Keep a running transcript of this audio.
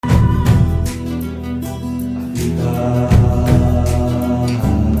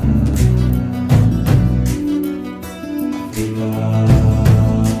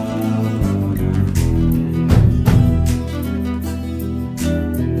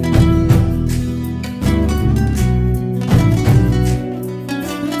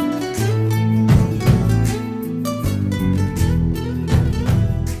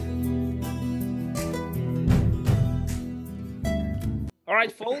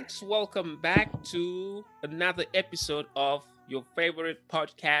folks. Welcome back to another episode of your favorite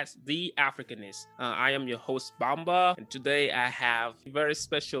podcast, The Africanist. I am your host, Bamba, and today I have very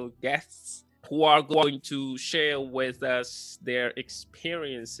special guests who are going to share with us their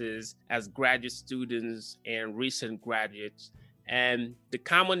experiences as graduate students and recent graduates. And the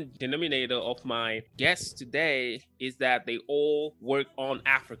common denominator of my guests today is that they all work on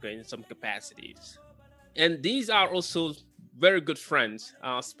Africa in some capacities. And these are also very good friends.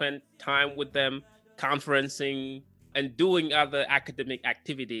 Spent time with them, conferencing, and doing other academic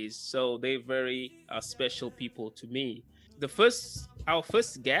activities. So they're very special people to me. Our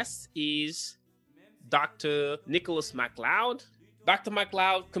first guest is Dr. Nicholas McLeod. Dr.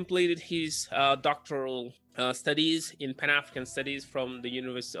 McLeod completed his doctoral studies in Pan-African Studies from the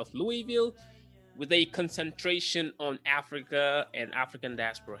University of Louisville with a concentration on Africa and African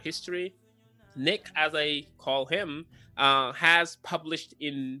diaspora history. Nick, as I call him, has published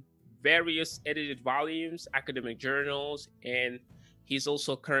in various edited volumes, academic journals, and he's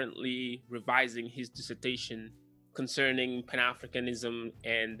also currently revising his dissertation concerning Pan-Africanism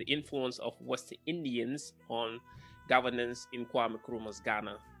and the influence of West Indians on governance in Kwame Nkrumah's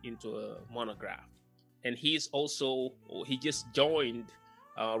Ghana into a monograph. And he just joined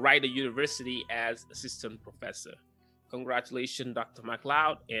Rider University as assistant professor. Congratulations, Dr.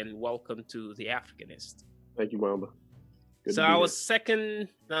 McLeod, and welcome to The Africanist. Thank you, Mamba. So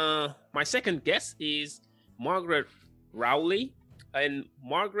my second guest is Margaret Rowley. And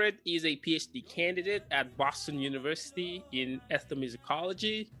Margaret is a PhD candidate at Boston University in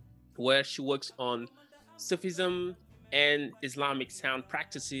ethnomusicology, where she works on Sufism and Islamic sound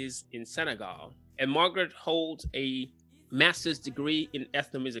practices in Senegal. And Margaret holds a master's degree in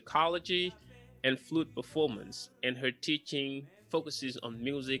ethnomusicology and flute performance, and her teaching focuses on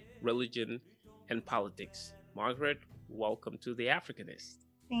music, religion, and politics. Margaret, welcome to The Africanist.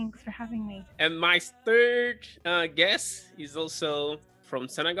 Thanks for having me. And my third guest is also from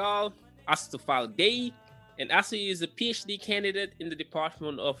Senegal, Astou Guèye. And Astou is a PhD candidate in the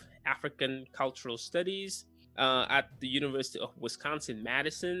Department of African Cultural Studies at the University of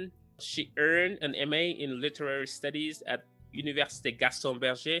Wisconsin-Madison. She earned an MA in Literary Studies at Université Gaston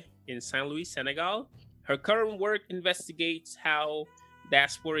Berger in Saint Louis, Senegal. Her current work investigates how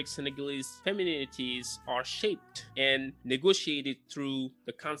diasporic Senegalese femininities are shaped and negotiated through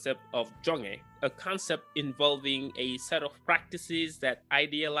the concept of jonge, a concept involving a set of practices that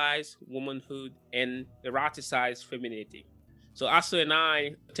idealize womanhood and eroticize femininity. So Astou and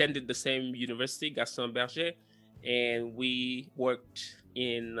I attended the same university, Gaston Berger, and we worked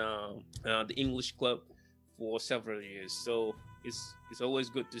in the English club for several years. So it's always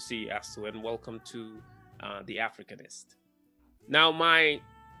good to see you, Astou, and welcome to The Africanist. Now, my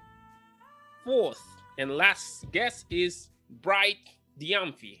fourth and last guest is Bright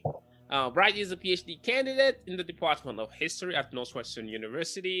Gyamfi. Bright is a PhD candidate in the Department of History at Northwestern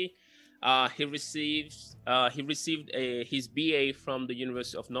University. He received his BA from the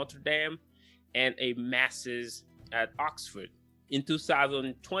University of Notre Dame and a master's at Oxford. In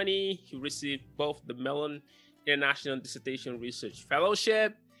 2020, he received both the Mellon International Dissertation Research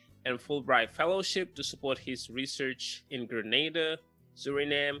Fellowship and Fulbright Fellowship to support his research in Grenada,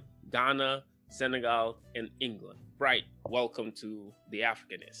 Suriname, Ghana, Senegal, and England. Bright, welcome to The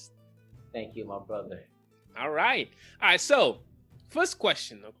Africanist. Thank you, my brother. All right. So first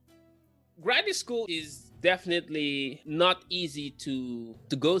question. Graduate school is definitely not easy to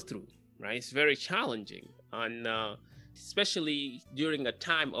go through, right? It's very challenging, and especially during a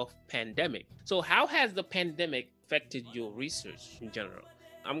time of pandemic. So how has the pandemic affected your research in general?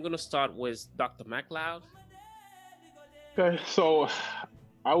 I'm going to start with Dr. McLeod. Okay, so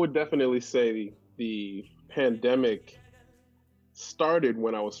I would definitely say the pandemic started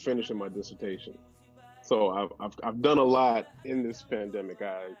when I was finishing my dissertation. So I've done a lot in this pandemic.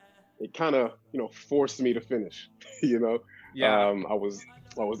 It kind of forced me to finish. Yeah. I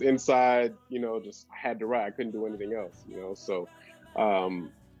was inside. Just I had to write. I couldn't do anything else. So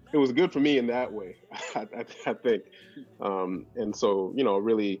it was good for me in that way, I think. And so,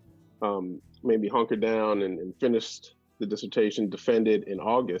 really made me hunker down and finished the dissertation, defended in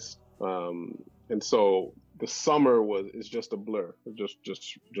August. And so the summer is just a blur,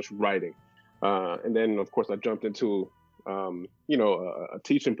 just writing. And then, of course, I jumped into, a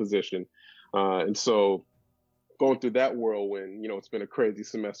teaching position. And so going through that whirlwind, it's been a crazy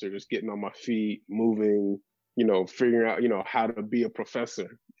semester, just getting on my feet, moving, figuring out, how to be a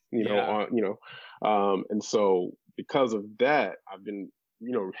professor. And so because of that, I've been,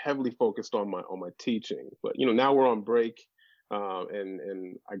 heavily focused on my teaching. But now we're on break.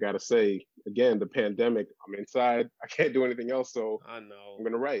 And I gotta say, again, the pandemic, I'm inside, I can't do anything else, so I know. I'm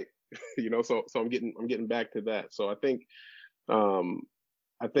gonna write. So I'm getting back to that. So um,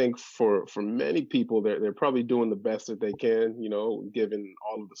 I think for many people, they're probably doing the best that they can, given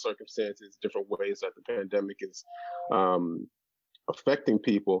all of the circumstances, different ways that the pandemic is um, affecting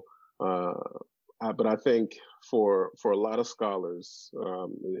people. But I think for a lot of scholars,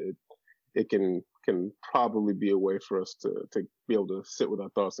 it can probably be a way for us to be able to sit with our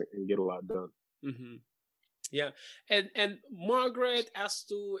thoughts and get a lot done. Mm-hmm. Yeah, and Margaret,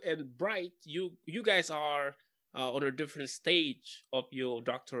 Astou, and Bright, you guys are on a different stage of your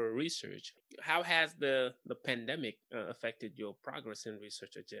doctoral research. How has the pandemic affected your progress in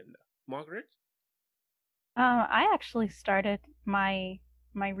research agenda, Margaret? I actually started my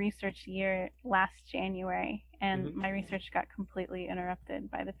research year last January, and Mm-hmm. my research got completely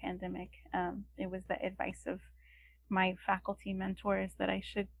interrupted by the pandemic. It was the advice of my faculty mentors that I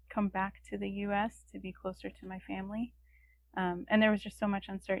should come back to the U.S. to be closer to my family, and there was just so much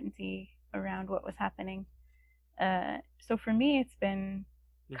uncertainty around what was happening. So for me, it's been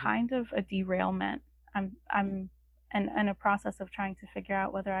kind of a derailment. I'm in a process of trying to figure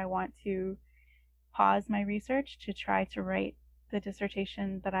out whether I want to pause my research to try to write the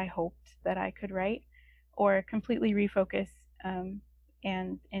dissertation that I hoped that I could write, or completely refocus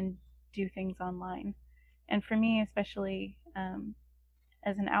and do things online. And for me, especially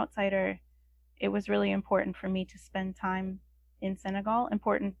as an outsider, it was really important for me to spend time in Senegal,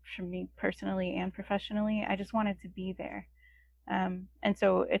 important for me personally and professionally. I just wanted to be there. And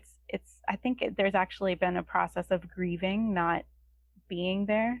so I think there's actually been a process of grieving not being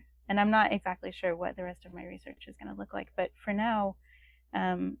there. And I'm not exactly sure what the rest of my research is going to look like. But for now,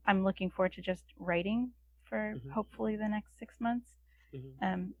 I'm looking forward to just writing for hopefully the next 6 months,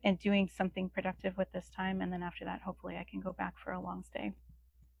 and doing something productive with this time. And then after that, hopefully I can go back for a long stay.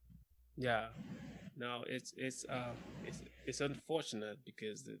 Yeah, no, it's unfortunate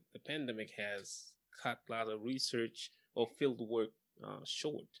because the pandemic has cut a lot of research or field work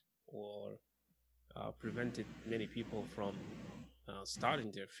short, or prevented many people from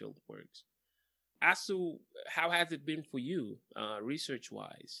starting their field works. Astou, how has it been for you, research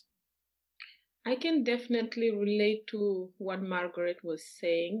wise? I can definitely relate to what Margaret was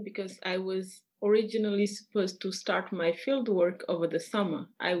saying, because I was originally supposed to start my fieldwork over the summer.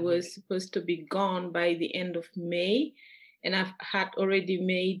 I was supposed to be gone by the end of May, and I had already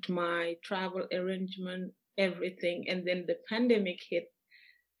made my travel arrangement, everything. And then the pandemic hit.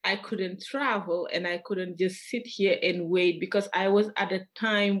 I couldn't travel, and I couldn't just sit here and wait, because I was at a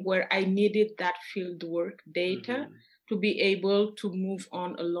time where I needed that fieldwork data to be able to move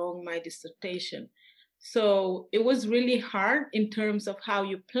on along my dissertation. So it was really hard in terms of how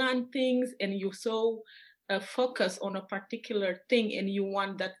you plan things, and you so focus on a particular thing, and you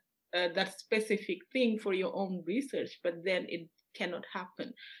want that specific thing for your own research, but then it cannot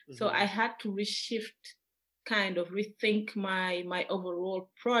happen. So I had to reshift, kind of rethink my overall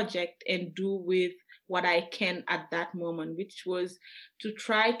project and do with what I can at that moment, which was to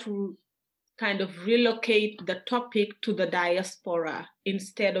try to kind of relocate the topic to the diaspora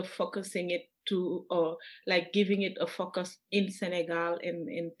instead of focusing it to, or like giving it a focus in Senegal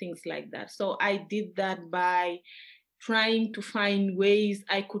and things like that. So I did that by trying to find ways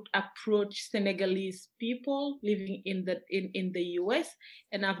I could approach Senegalese people living in the US.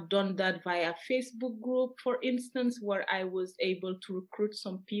 And I've done that via Facebook group, for instance, where I was able to recruit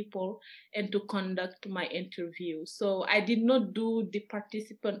some people and to conduct my interview. So I did not do the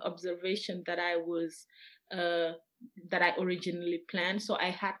participant observation that I originally planned. So I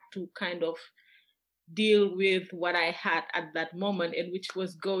had to kind of deal with what I had at that moment, and which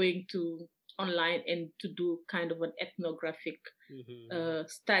was going to online and to do kind of an ethnographic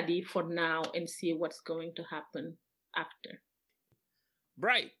study for now and see what's going to happen after.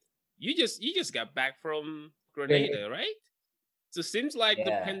 Bright, you just got back from Grenada, right? So it seems like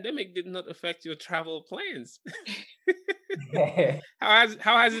the pandemic did not affect your travel plans.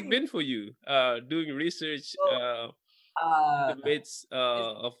 How has it been for you doing research in the midst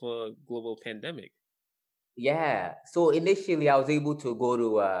of a global pandemic? Yeah. So initially, I was able to go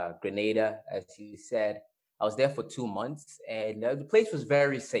to Grenada, as you said. I was there for 2 months, and the place was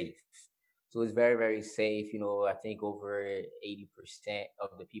very safe. So it was very, very safe. I think over 80%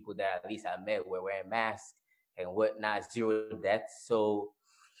 of the people that at least I met were wearing masks and whatnot, 0 deaths. So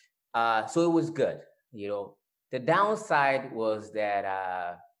it was good. The downside was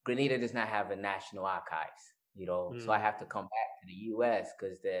that Grenada does not have a national archives. So I have to come back to the U.S.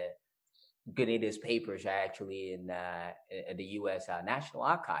 because the Grenada's papers are actually in the U.S. National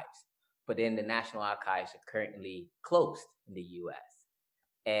Archives. but then the National Archives are currently closed in the U.S.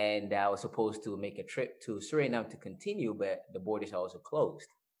 And I was supposed to make a trip to Suriname to continue, but the borders are also closed,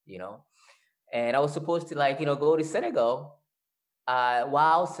 you know. And I was supposed to go to Senegal.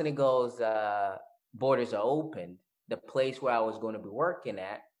 While Senegal's borders are open, the place where I was going to be working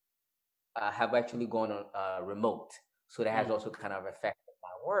at have actually gone on remote. So that has also kind of affected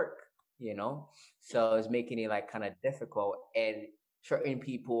my work, you know. So it's making it kind of difficult. And certain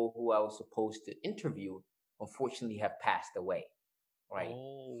people who I was supposed to interview, unfortunately, have passed away, right?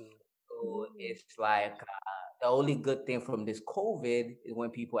 Oh. So it's the only good thing from this COVID is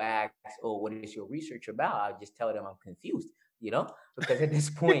when people ask, "Oh, what is your research about?" I just tell them I'm confused, you know, because at this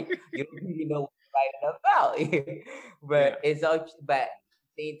point you don't really know what you're writing about. But it's also, but at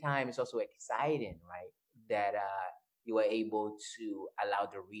the same time, it's also exciting, right? That you are able to allow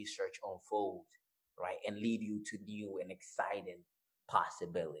the research unfold, right, and lead you to new and exciting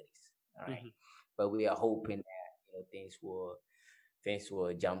possibilities. All right, but we are hoping that things will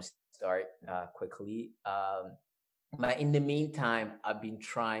jumpstart quickly. But in the meantime, I've been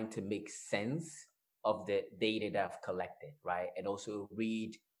trying to make sense of the data that I've collected, right? And also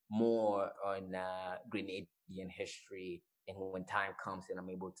read more on Grenadian history. And when time comes and I'm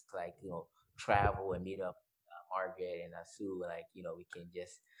able to travel and meet up Margaret and Astou, we can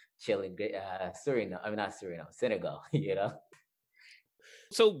just chill in Suriname. I mean, not Suriname, Senegal, you know?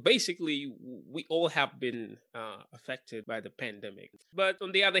 So basically, we all have been affected by the pandemic. But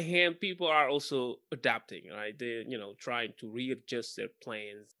on the other hand, people are also adapting, right? They're, trying to readjust their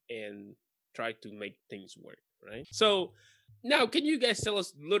plans and try to make things work, right? So now, can you guys tell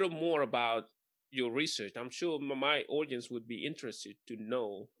us a little more about your research? I'm sure my audience would be interested to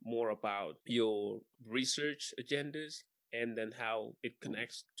know more about your research agendas and then how it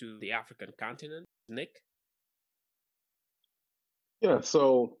connects to the African continent. Nick? Yeah,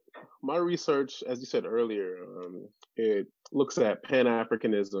 so my research, as you said earlier, it looks at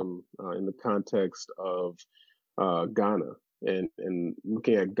Pan-Africanism in the context of Ghana and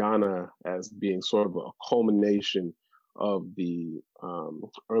looking at Ghana as being sort of a culmination of the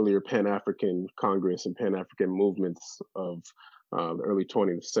earlier Pan-African Congress and Pan-African movements of the early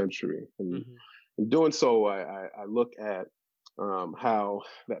 20th century. And in doing so, I look at how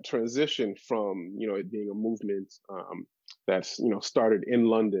that transition from, it being a movement that's, started in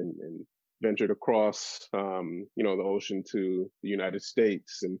London and ventured across, the ocean to the United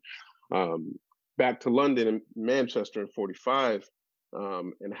States and back to London and Manchester in 45,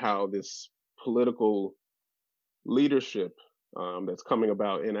 and how this political leadership that's coming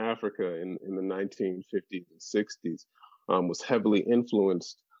about in Africa in the 1950s and 60s was heavily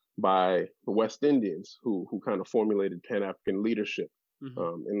influenced by the West Indians who kind of formulated Pan-African leadership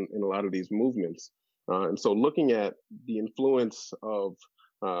in a lot of these movements. And so looking at the influence of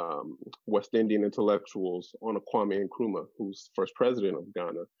West Indian intellectuals on Kwame Nkrumah, who's first president of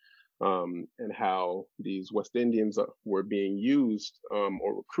Ghana, and how these West Indians were being used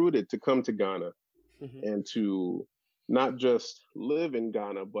or recruited to come to Ghana and to not just live in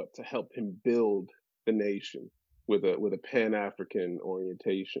Ghana, but to help him build the nation with a Pan-African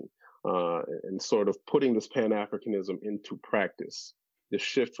orientation, and sort of putting this Pan-Africanism into practice. The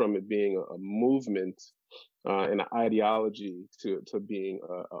shift from it being a movement and an ideology to being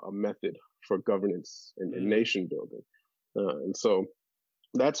a method for governance and nation building. And so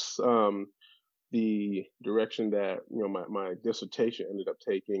that's the direction that my dissertation ended up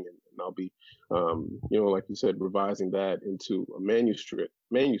taking, and I'll be like you said, revising that into a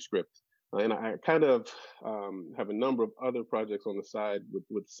manuscript. And I kind of have a number of other projects on the side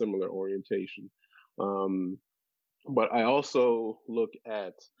with similar orientation. But I also look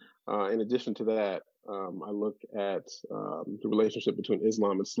at, in addition to that, I look at the relationship between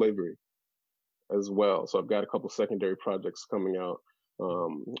Islam and slavery as well. So I've got a couple secondary projects coming out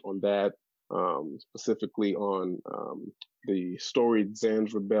on that, specifically on the storied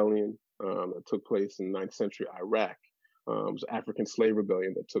Zanj Rebellion that took place in 9th century Iraq. It was an African slave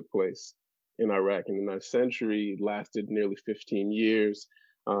rebellion that took place in Iraq in the 9th century. It lasted nearly 15 years.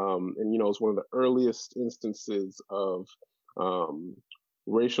 And, it's one of the earliest instances of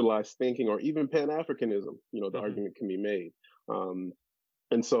racialized thinking or even Pan-Africanism, the argument can be made.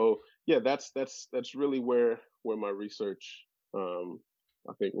 And so, yeah, that's really where my research,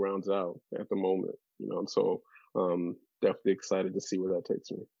 I think, rounds out at the moment, and so definitely excited to see where that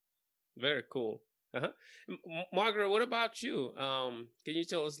takes me. Very cool. Margaret, what about you? Can you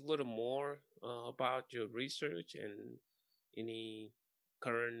tell us a little more about your research and any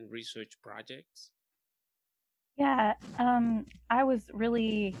current research projects? Yeah, I was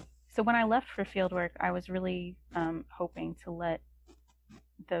really, so when I left for fieldwork, I was really hoping to let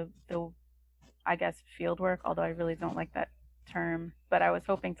I guess field work, although I really don't like that term, but I was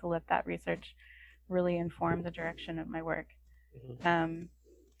hoping to let that research really inform the direction of my work. Mm-hmm.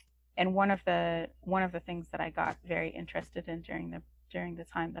 And one of the things that I got very interested in during the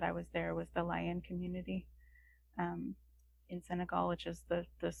time that I was there was the Layan community in Senegal, which is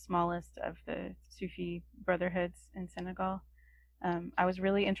the smallest of the Sufi brotherhoods in Senegal. I was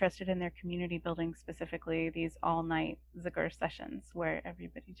really interested in their community building, specifically these all-night zikr sessions where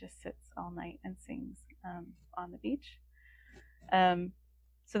everybody just sits all night and sings on the beach.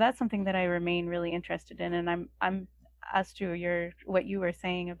 So that's something that I remain really interested in, and I'm Astou, what you were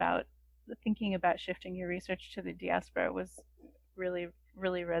saying about thinking about shifting your research to the diaspora was really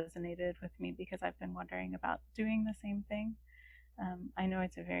resonated with me, because I've been wondering about doing the same thing. I know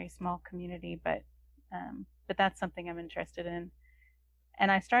it's a very small community, but that's something I'm interested in.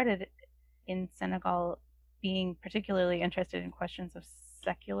 And I started in Senegal being particularly interested in questions of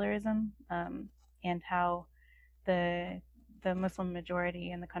secularism and how the Muslim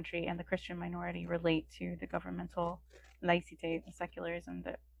majority in the country and the Christian minority relate to the governmental laïcité, the secularism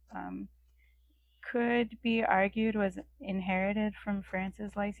that could be argued was inherited from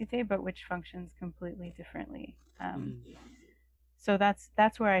France's laïcité, but which functions completely differently. So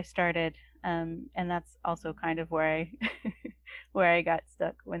that's where I started, and that's also kind of where I where I got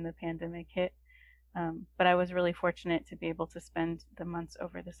stuck when the pandemic hit. But I was really fortunate to be able to spend the months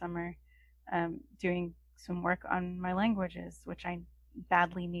over the summer doing some work on my languages, which I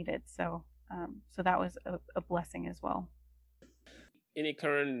badly needed. So that was a blessing as well. Any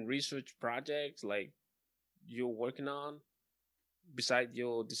current research projects like you're working on besides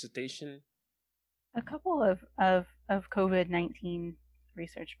your dissertation? A couple of COVID-19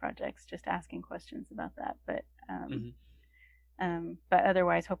 research projects, just asking questions about that, but but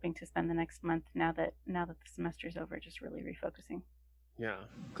otherwise hoping to spend the next month, now that the semester's over, just really refocusing. Yeah,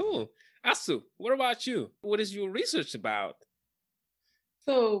 cool. Astou, what about you? What is your research about?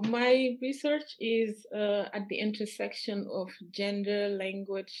 So my research is at the intersection of gender,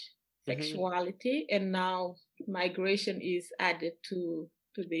 language, sexuality, and now migration is added to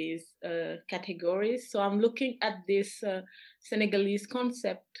these categories. So I'm looking at this Senegalese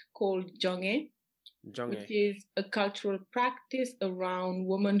concept called jonge, which is a cultural practice around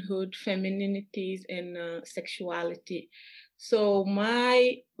womanhood, femininities, and sexuality. So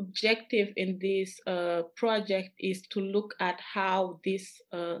my objective in this project is to look at how this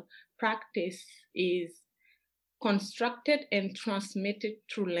practice is constructed and transmitted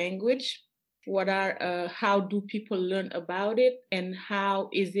through language. How do people learn about it, and how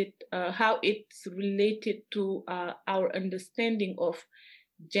it's related to our understanding of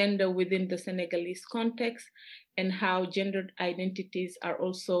gender within the Senegalese context, and how gendered identities are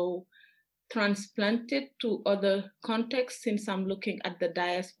also transplanted to other contexts. Since I'm looking at the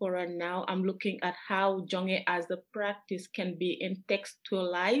diaspora now, I'm looking at how jonge as a practice can be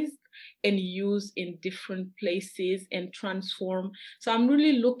contextualized and used in different places and transform. So I'm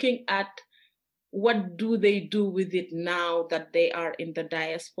really looking at what do they do with it now that they are in the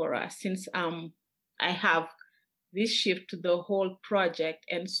diaspora, since I have this shift to the whole project.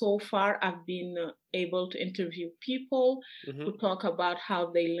 And so far, I've been able to interview people who talk about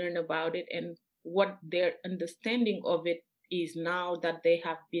how they learn about it and what their understanding of it is now that they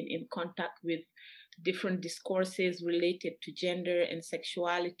have been in contact with different discourses related to gender and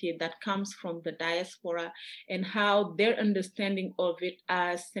sexuality that comes from the diaspora, and how their understanding of it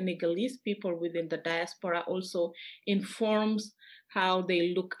as Senegalese people within the diaspora also informs how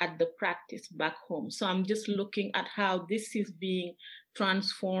they look at the practice back home. So I'm just looking at how this is being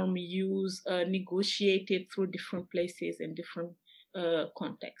transformed, used, negotiated through different places and different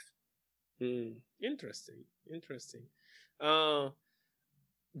contexts. Interesting.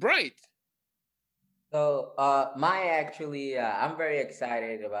 Bright. So I'm very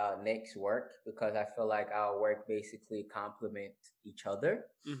excited about Nick's work, because I feel like our work basically complement each other.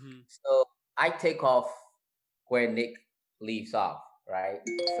 So I take off where Nick leaves off, right?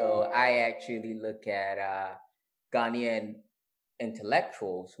 So I actually look at Ghanaian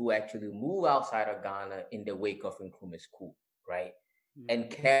intellectuals who actually move outside of Ghana in the wake of Nkrumah's coup, right? And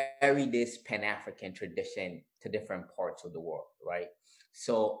carry this Pan-African tradition to different parts of the world, right?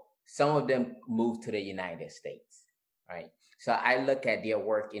 So some of them moved to the United States, right? So I look at their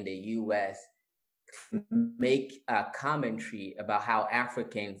work in the US, make a commentary about how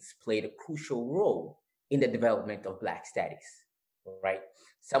Africans played a crucial role in the development of Black studies, right?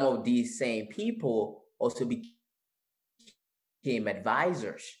 Some of these same people also became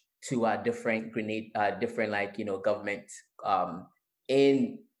advisors to different governments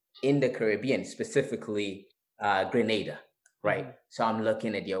in the Caribbean, specifically Grenada, right? Mm-hmm. So I'm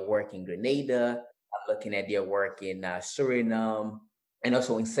looking at their work in Grenada, I'm looking at their work in Suriname, and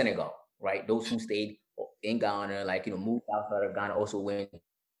also in Senegal, right? Those who stayed in Ghana, like, moved outside of Ghana, also went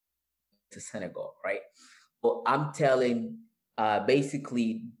to Senegal, right? But I'm telling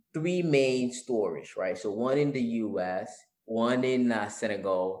basically three main stories, right? So one in the US, one in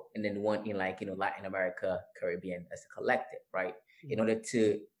Senegal, and then one in Latin America, Caribbean as a collective, right? In order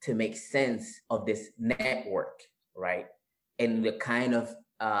to make sense of this network, right? And the kind of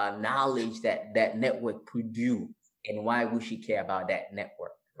knowledge that network produced and why we should care about that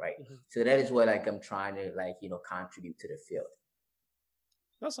network, right? Mm-hmm. So that is what I'm trying to contribute to the field.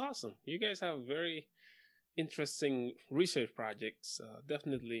 That's awesome. You guys have very interesting research projects.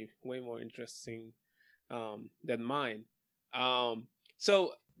 Definitely way more interesting than mine.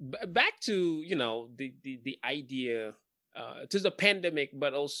 So back to the idea to the pandemic,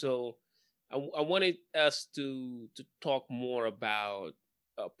 but also I wanted us to talk more about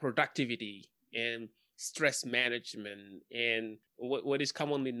productivity and stress management and what is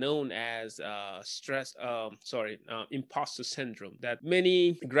commonly known as imposter syndrome that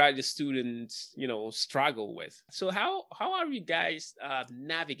many graduate students struggle with. So how are you guys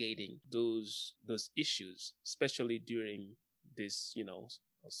navigating those issues, especially during this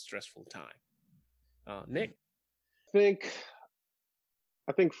stressful time? Nick?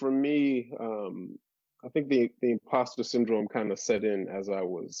 I think for me, I think the imposter syndrome kind of set in as I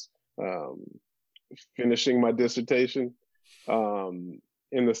was finishing my dissertation,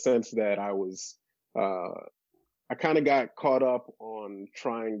 in the sense that I kind of got caught up on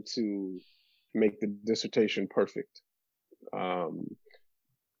trying to make the dissertation perfect,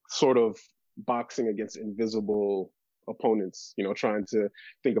 sort of boxing against invisible opponents, trying to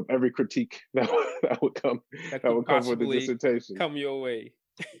think of every critique that would come with the dissertation, come your way.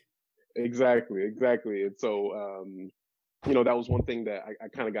 Exactly. And so, that was one thing that I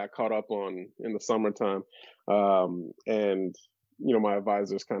kind of got caught up on in the summertime. And, my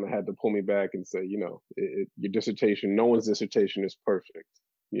advisors kind of had to pull me back and say, your dissertation, no one's dissertation is perfect,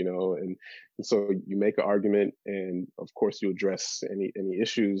 and so you make an argument, and of course you address any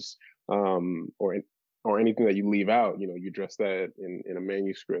issues, or anything that you leave out, you address that in a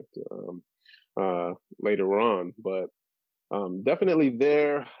manuscript, later on. But definitely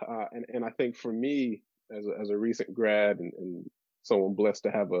there. And I think for me, as a recent grad and someone blessed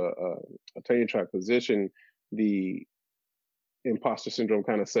to have a tenure track position, the imposter syndrome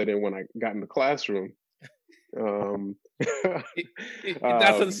kind of set in when I got in the classroom. It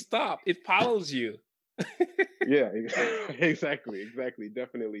doesn't stop. It follows you. Yeah, exactly.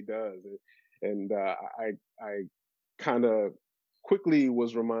 Definitely does. And I kind of quickly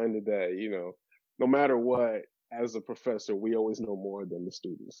was reminded that, no matter what, as a professor, we always know more than the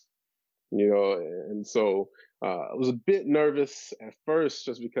students, and so I was a bit nervous at first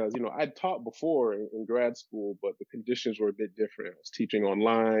just because, I'd taught before in grad school, but the conditions were a bit different. I was teaching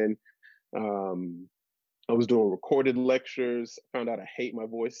online. I was doing recorded lectures. I found out I hate my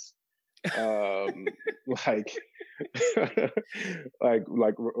voice.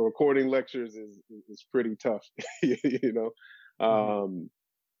 like recording lectures is pretty tough,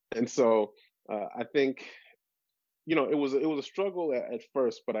 and so I think, it was a struggle at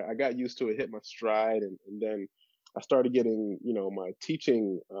first, but I got used to it, hit my stride, and then I started getting, my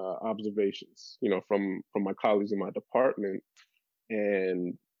teaching observations, from my colleagues in my department.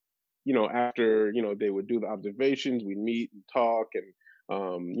 And, after, they would do the observations, we'd meet and talk, and,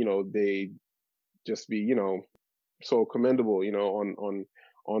 they'd just be, so commendable,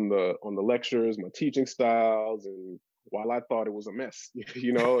 on the lectures, my teaching styles, and while I thought it was a mess,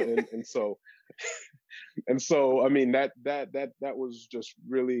 and so, I mean, that was just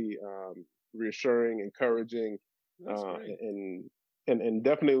really reassuring, encouraging, and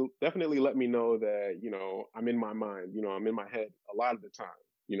definitely let me know that, I'm in my mind, I'm in my head a lot of the time,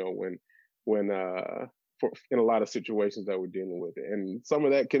 when in a lot of situations that we're dealing with. And some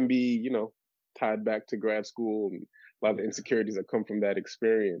of that can be, tied back to grad school and a lot of the insecurities that come from that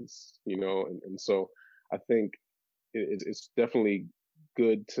experience, and so I think it's definitely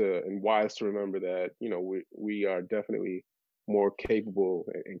good and wise to remember that, we are definitely more capable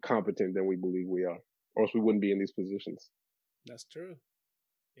and competent than we believe we are, or else we wouldn't be in these positions. That's true.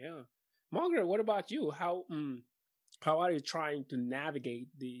 Yeah. Margaret, what about you? How are you trying to navigate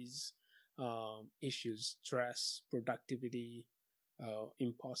these issues, stress, productivity,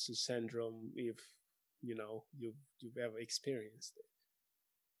 imposter syndrome, if you've ever experienced it?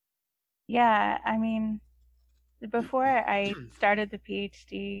 Yeah, I mean, before I started the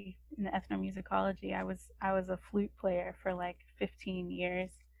PhD in ethnomusicology, I was a flute player for like 15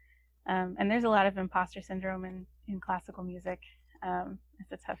 years. And there's a lot of imposter syndrome in classical music.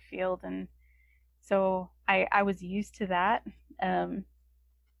 It's a tough field, and so I was used to that.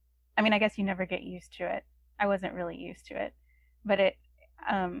 I mean, I guess you never get used to it. I wasn't really used to it, but it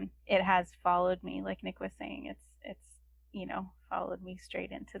has followed me. Like Nick was saying, it's followed me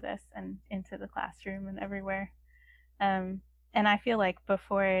straight into this and into the classroom and everywhere. And I feel like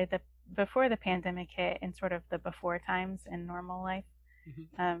before the pandemic hit, in sort of the before times in normal life,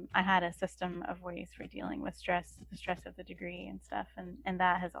 I had a system of ways for dealing with stress, the stress of the degree and stuff, and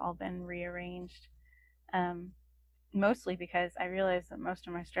that has all been rearranged. Mostly because I realized that most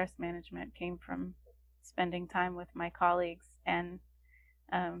of my stress management came from spending time with my colleagues and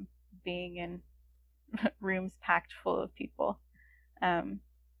being in rooms packed full of people.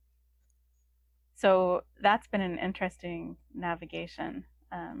 So that's been an interesting navigation.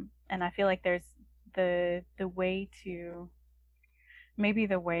 And I feel like there's the way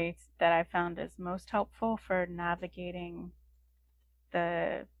that I found is most helpful for navigating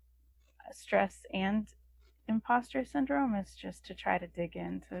the stress and imposter syndrome is just to try to dig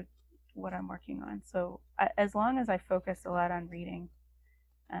into what I'm working on. So as long as I focus a lot on reading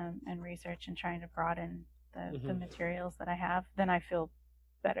and research and trying to broaden the materials that I have, then I feel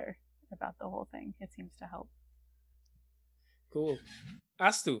better about the whole thing. It seems to help. Cool.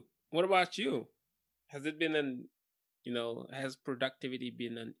 Astou, what about you? Has it been has productivity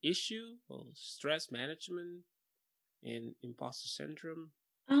been an issue, or stress management and imposter syndrome?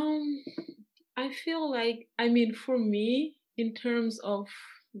 I feel like, for me, in terms of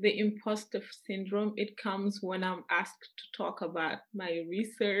the imposter syndrome, it comes when I'm asked to talk about my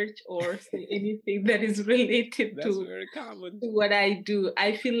research or say anything that is related to very common. What I do.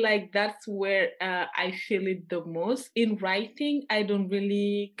 I feel like that's where I feel it the most. In writing, I don't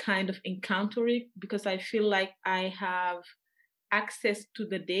really kind of encounter it because I feel like I have access to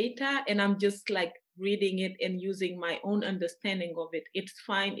the data and I'm just like reading it and using my own understanding of it. It's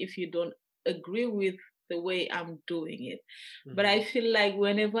fine if you don't agree with the way I'm doing it. But I feel like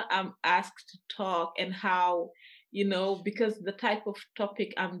whenever I'm asked to talk and how, because the type of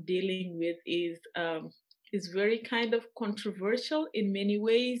topic I'm dealing with is very kind of controversial in many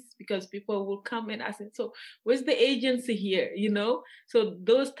ways, because people will come and ask, so where's the agency here? So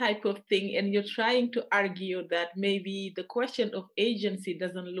those type of thing, and you're trying to argue that maybe the question of agency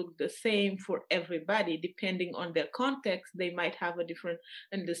doesn't look the same for everybody. Depending on their context, they might have a different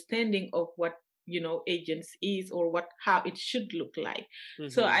understanding of what agents is or how it should look like.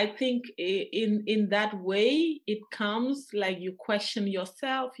 So I think in that way it comes like you question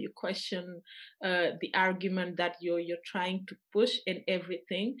yourself, you question the argument that you're trying to push and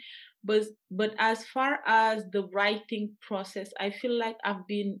everything. But as far as the writing process, I feel like I've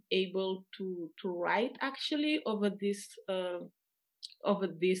been able to write actually over this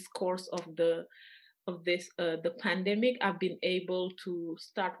course of the pandemic. I've been able to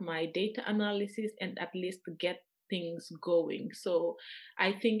start my data analysis and at least get things going. So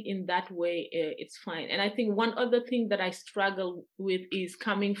I think in that way it's fine. And I think one other thing that I struggle with is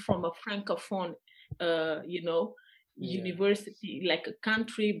coming from a francophone university, like a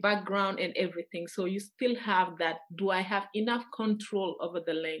country background and everything. So you still have that, do I have enough control over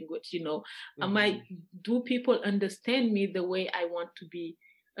the language? Do people understand me the way I want to be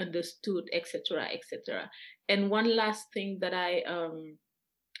understood, etc., etc. And one last thing that I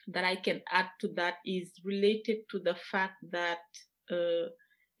can add to that is related to the fact that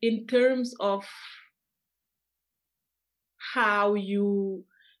in terms of how you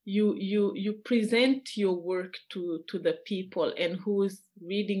present your work to the people and who's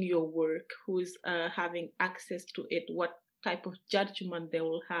reading your work, who's having access to it, what type of judgment they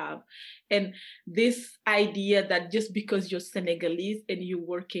will have. And this idea that just because you're Senegalese and you're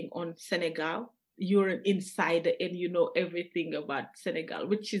working on Senegal, you're an insider and you know everything about Senegal,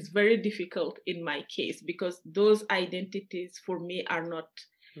 which is very difficult in my case, because those identities for me are not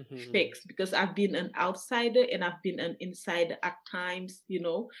fixed, because I've been an outsider and I've been an insider at times,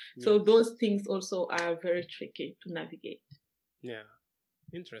 So those things also are very tricky to navigate. Yeah,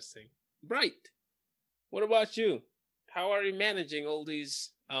 interesting. Bright, what about you? How are you managing all these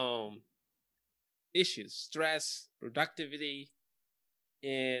issues, stress, productivity,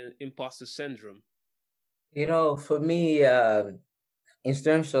 and imposter syndrome? For me, in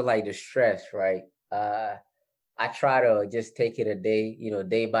terms of like the stress, right? I try to just take it a day,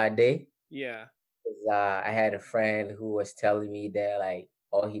 day by day. Yeah. I had a friend who was telling me that like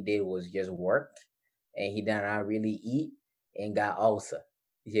all he did was just work, and he did not really eat and got ulcer,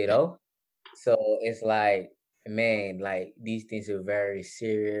 So it's like, man, like these things are very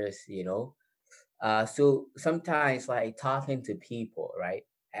serious, So sometimes like talking to people, right?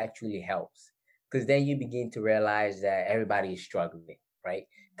 actually helps, because then you begin to realize that everybody is struggling, right?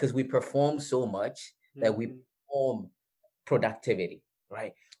 Because we perform so much that we perform productivity,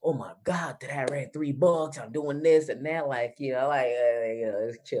 right? Oh my God, did I read 3 books? I'm doing this and that, like,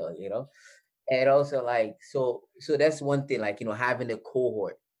 it's chill, And also, like, so that's one thing, like, having a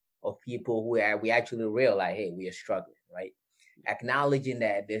cohort of people who are, we actually realize, hey, we are struggling, right? Acknowledging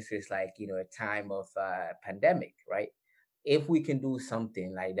that this is like, a time of pandemic, right? If we can do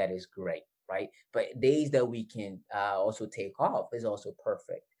something like that is great, right? But days that we can also take off is also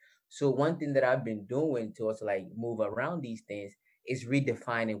perfect. So one thing that I've been doing to also like move around these things is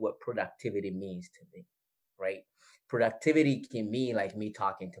redefining what productivity means to me, right? Productivity can mean like me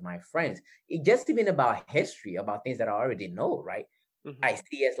talking to my friends. It just even about history, about things that I already know, right? I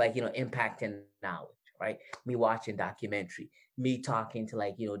see it as like, impacting knowledge, right? Me watching documentary, me talking to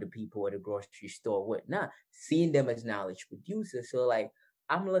like, the people at the grocery store, whatnot, seeing them as knowledge producers. So like,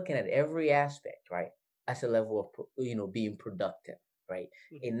 I'm looking at every aspect, right? As a level of, being productive, right?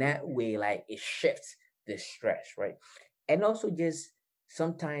 In that way, like it shifts the stress, right? And also just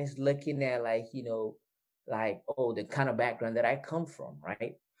sometimes looking at like, like, oh, the kind of background that I come from,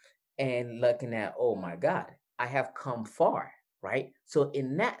 right? And looking at, oh my God, I have come far, right? So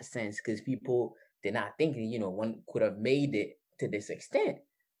in that sense, because people, they're not thinking, one could have made it to this extent.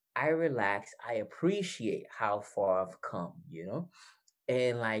 I relax, I appreciate how far I've come,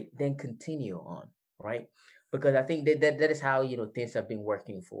 and like then continue on, right? Because I think that is how, things have been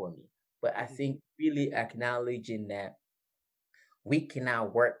working for me. But I think really acknowledging that we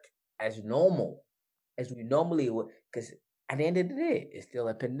cannot work as normal as we normally would, because at the end of the day, it's still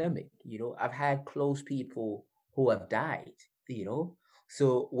a pandemic. I've had close people who have died.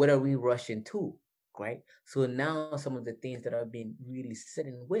 So what are we rushing to, right? So now some of the things that I've been really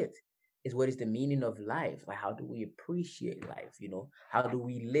sitting with is what is the meaning of life? Like, how do we appreciate life? How do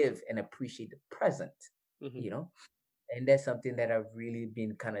we live and appreciate the present? You know, and that's something that I've really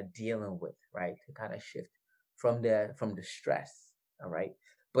been kind of dealing with, right? To kind of shift from the stress, all right.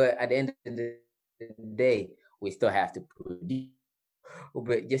 But at the end of the day, we still have to produce,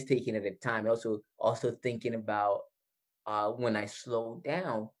 but just taking it at a time. Also thinking about when I slow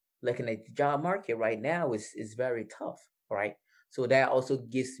down, looking at the job market right now is very tough, right? So that also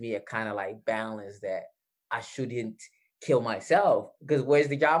gives me a kind of like balance that I shouldn't kill myself, because where's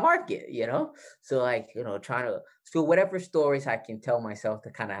the job market, So like, trying to, so whatever stories I can tell myself to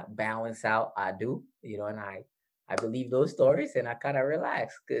kind of balance out, I do, and I believe those stories and I kind of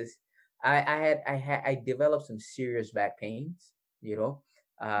relax, because I developed some serious back pains,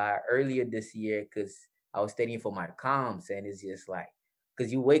 earlier this year, because I was studying for my comms, and it's just like,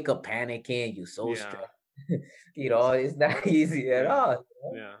 because you wake up panicking, you so stressed, it's not easy at all.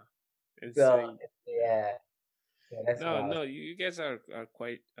 Yeah. So Insane. yeah, that's what No, I was. no, you guys are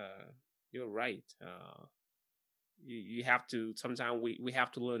quite you're right. You have to, sometimes we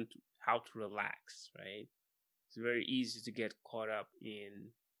have to learn how to relax, right? It's very easy to get caught up in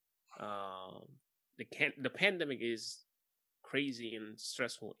um the pandemic is crazy and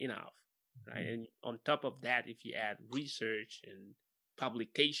stressful enough, right? And on top of that, if you add research and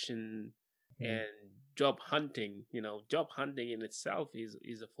publication and job hunting, job hunting in itself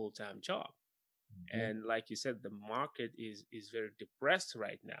is a full-time job. And like you said, the market is very depressed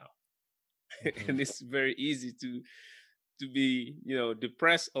right now. And it's very easy to be,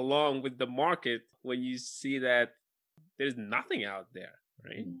 depressed along with the market when you see that there's nothing out there,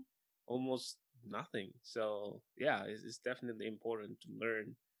 right? Almost nothing. So yeah, it's definitely important to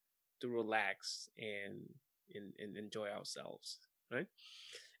learn to relax and enjoy ourselves, right?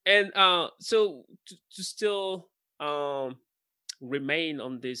 And so to still remain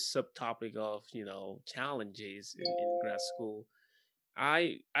on this subtopic of challenges in grad school,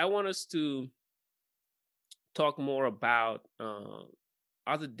 I want us to talk more about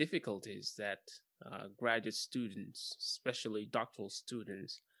other difficulties that graduate students, especially doctoral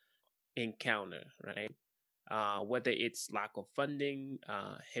students, encounter, right? Whether it's lack of funding,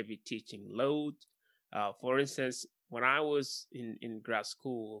 heavy teaching load. For instance, when I was in grad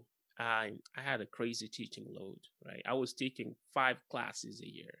school, I had a crazy teaching load, right? I was taking 5 classes a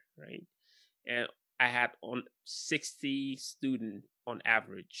year, right? And I had on 60 students on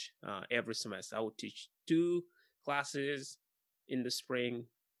average every semester. I would teach 2 classes in the spring,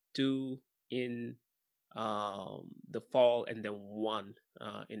 2 in the fall, and then 1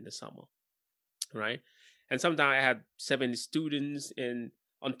 in the summer, right? And sometimes I had 70 students, and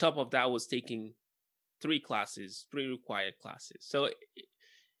on top of that, I was taking 3 classes, 3 required classes. So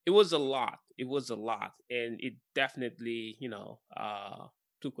it was a lot. It was a lot, and it definitely,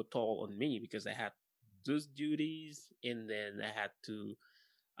 took a toll on me because I had those duties, and then I had to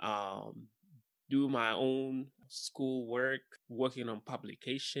um, do my own school work, working on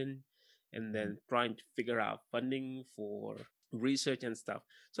publication, and then trying to figure out funding for research and stuff.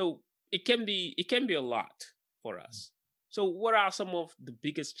 So it can be a lot for us. So what are some of the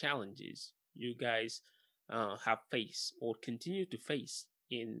biggest challenges you guys have faced or continue to face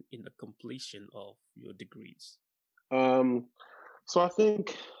in the completion of your degrees? So I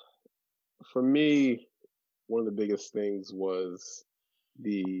think for me, one of the biggest things was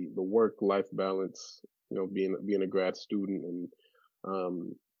the work-life balance. Being a grad student and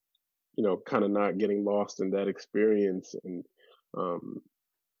kind of not getting lost in that experience and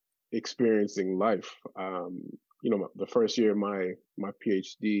experiencing life. The first year of my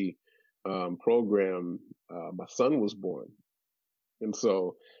PhD program, my son was born, and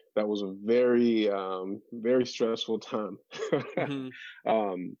so that was a very very stressful time.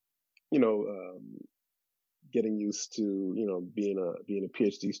 Mm-hmm. You know, getting used to being a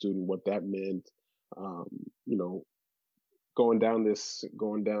PhD student, what that meant. You know, going down this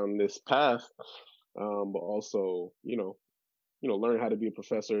path, but also learn how to be a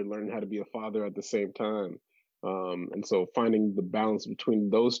professor, learn how to be a father at the same time. And so finding the balance between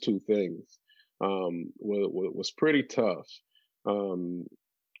those two things was pretty tough.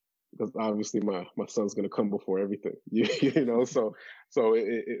 Because obviously my son's going to come before everything, so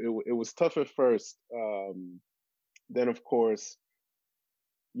it was tough at first. Then of course,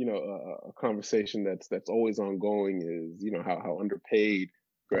 a conversation that's always ongoing is, how underpaid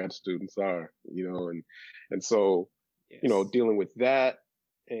grad students are, and so, Yes. dealing with that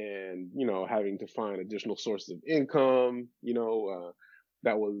and, having to find additional sources of income,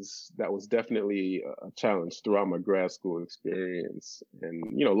 that was definitely a challenge throughout my grad school experience. And,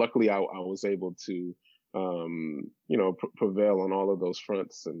 luckily I was able to, prevail on all of those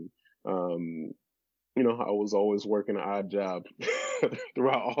fronts. And, I was always working an odd job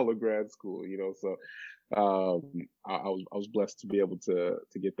throughout all of grad school, so I was blessed to be able to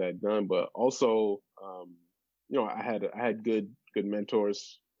get that done. But also, I had good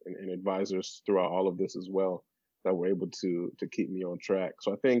mentors and advisors throughout all of this as well that were able to keep me on track.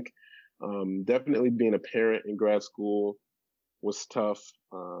 So I think definitely being a parent in grad school was tough.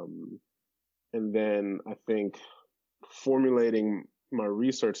 And then I think formulating my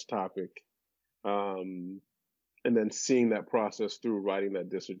research topic, and then seeing that process through writing that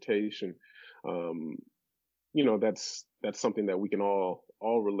dissertation, that's something that we can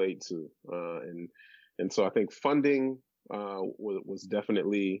all relate to. And so I think funding was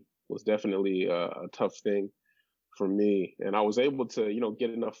definitely a tough thing for me. And I was able to,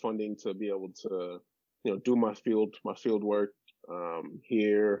 get enough funding to be able to, do my field work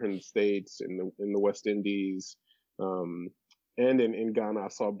here in the States, in the West Indies, and in Ghana. I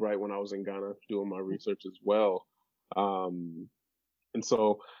saw bright when I was in Ghana doing my research as well. And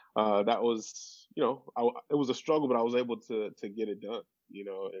so that was, it was a struggle, but I was able to get it done,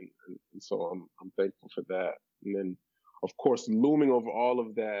 and so I'm thankful for that. And then, of course, looming over all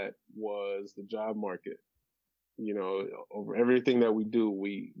of that was the job market. Over everything that we do,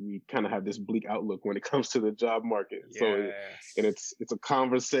 we kind of have this bleak outlook when it comes to the job market. Yes. So, and it's a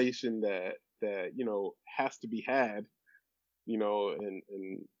conversation that has to be had,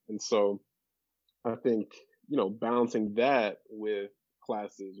 and so I think, balancing that with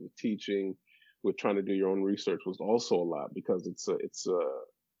classes, with teaching, with trying to do your own research was also a lot, because it's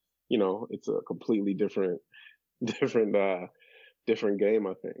a completely different game,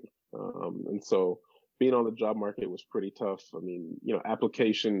 I think. And so being on the job market was pretty tough. I mean,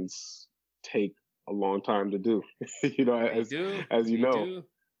 applications take a long time to do, as you know.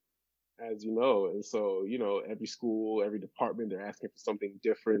 As you know, and so, every school, every department, they're asking for something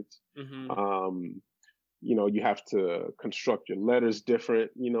different. Mm-hmm. You have to construct your letters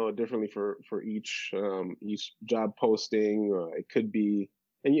differently for each job posting. It could be,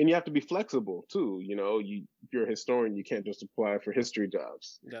 and you have to be flexible too. If you're a historian, you can't just apply for history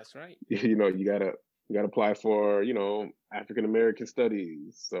jobs. That's right. You gotta apply for, African American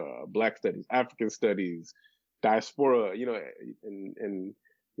studies, Black studies, African studies, diaspora, and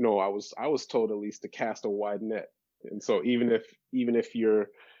I was told at least to cast a wide net. And so even if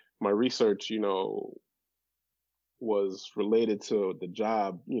my research, was related to the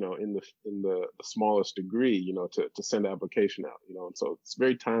job, in the smallest degree, to send an application out, and so it's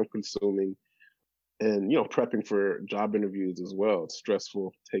very time consuming, and, prepping for job interviews as well. It's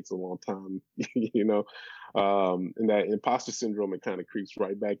stressful, takes a long time, and that imposter syndrome, it kind of creeps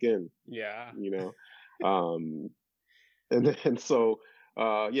right back in. Yeah. And so,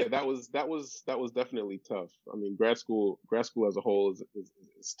 that was definitely tough. I mean, grad school as a whole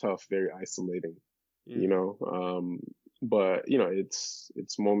is tough, very isolating. but it's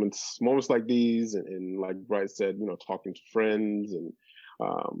moments like these, and like Bright said, talking to friends and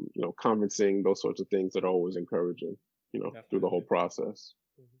conferencing, those sorts of things that are always encouraging, through the whole process.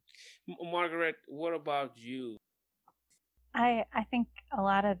 Margaret, what about you? I think a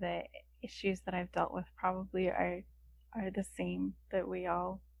lot of the issues that I've dealt with probably are the same that we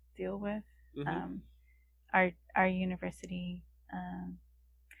all deal with. Our university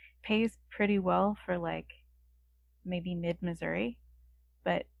pays pretty well for like maybe mid-Missouri,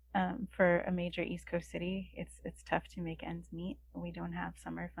 but for a major East Coast city, it's tough to make ends meet. We don't have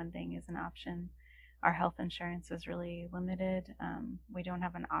summer funding as an option. Our health insurance is really limited. We don't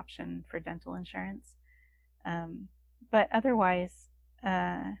have an option for dental insurance. But otherwise,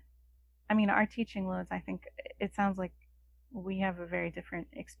 I mean, our teaching loads, I think it sounds like we have a very different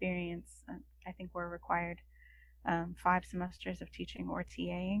experience. I think we're required 5 semesters of teaching or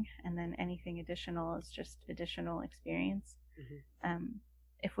TAing, and then anything additional is just additional experience.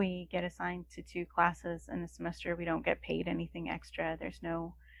 If we get assigned to 2 classes in a semester, we don't get paid anything extra. There's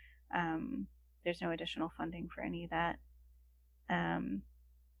no additional funding for any of that.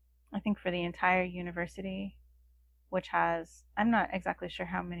 I think for the entire university, which has, I'm not exactly sure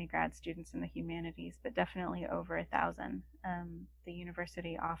how many grad students in the humanities, but definitely over 1,000, the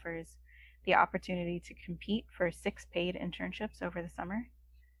university offers the opportunity to compete for 6 paid internships over the summer.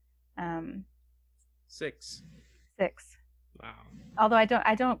 6. 6. Wow. Although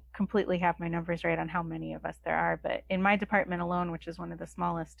I don't completely have my numbers right on how many of us there are, but in my department alone, which is one of the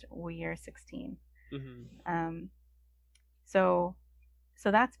smallest, we are 16. So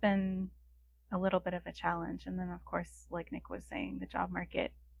that's been a little bit of a challenge. And then of course, like Nick was saying, the job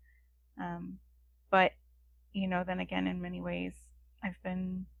market. But then again, in many ways, I've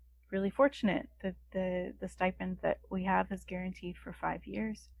been really fortunate that the stipend that we have is guaranteed for 5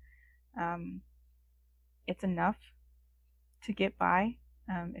 years. It's enough to get by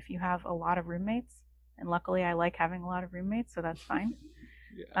if you have a lot of roommates, and luckily I like having a lot of roommates, so that's fine.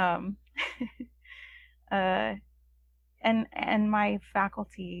 And my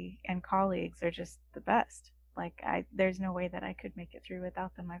faculty and colleagues are just the best. Like there's no way that I could make it through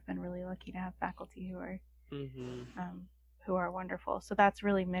without them. I've been really lucky to have faculty who are wonderful. So that's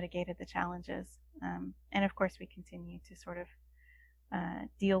really mitigated the challenges. And of course, we continue to sort of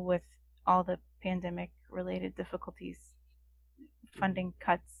deal with all the pandemic related difficulties, funding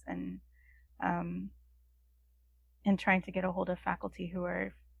cuts, and trying to get a hold of faculty who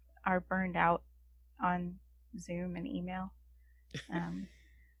are burned out on Zoom and email.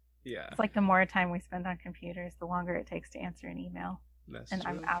 It's like the more time we spend on computers, the longer it takes to answer an email. That's true.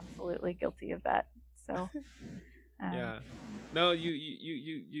 I'm absolutely guilty of that. So no,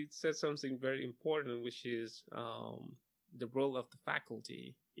 you said something very important, which is the role of the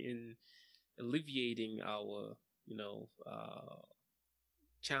faculty in alleviating our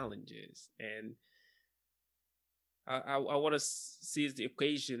challenges. And I want to seize the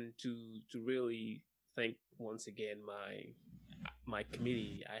occasion to really thank once again my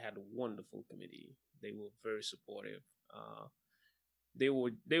committee. I had a wonderful committee. They were very supportive. They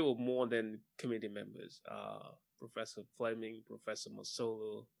were more than committee members. Professor Fleming, Professor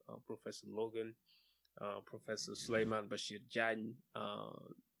Masolo, Professor Logan, Professor Suleiman Bashir Jan.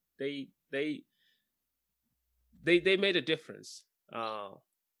 They made a difference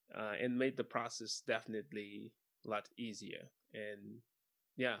and made the process definitely a lot easier. And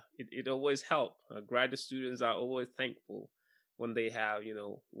it always helps. Graduate students are always thankful when they have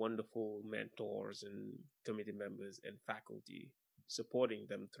wonderful mentors and committee members and faculty supporting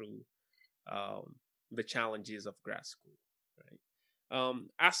them through the challenges of grad school, right?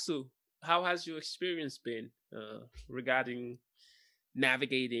 Astou, how has your experience been regarding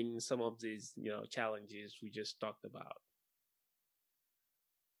navigating some of these challenges we just talked about?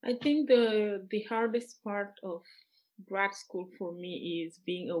 I think the hardest part of grad school for me is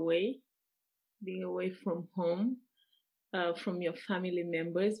being away from home, from your family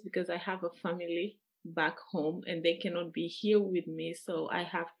members, because I have a family back home and they cannot be here with me. So I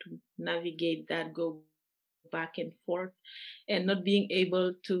have to navigate that, go back and forth, and not being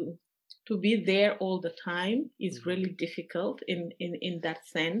able to be there all the time is really difficult in that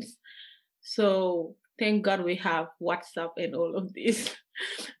sense. So thank God we have WhatsApp and all of these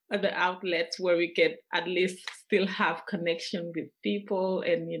other outlets where we can at least still have connection with people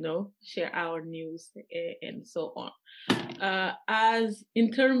and, share our news and so on. As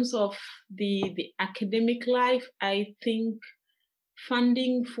in terms of the academic life, I think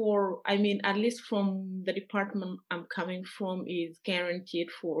funding at least from the department I'm coming from, is guaranteed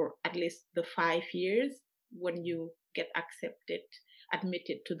for at least the 5 years when you get accepted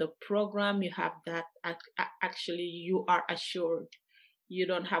admitted to the program, you have that, actually you are assured. You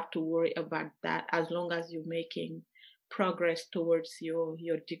don't have to worry about that as long as you're making progress towards your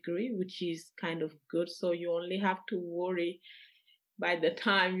degree, which is kind of good. So you only have to worry by the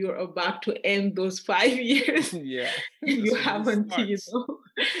time you're about to end those 5 years. Yeah. you haven't,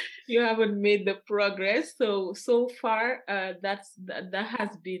 you haven't made the progress. So far, that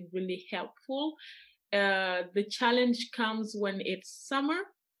has been really helpful. The challenge comes when it's summer,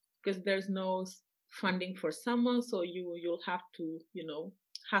 because there's no funding for summer, so you'll have to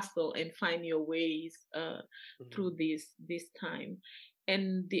hustle and find your ways through this time.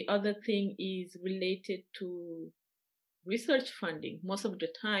 And the other thing is related to research funding. Most of the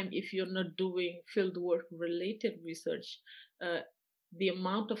time, if you're not doing fieldwork related research, the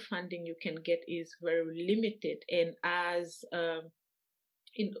amount of funding you can get is very limited. And as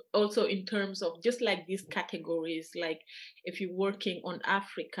also in terms of just like these categories, like if you're working on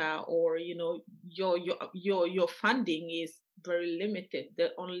Africa, or your funding is very limited. There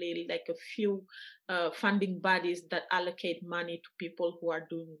are only like a few funding bodies that allocate money to people who are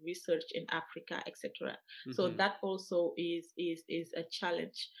doing research in Africa, etc. So that also is a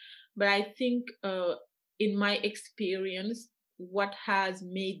challenge. But I think in my experience, what has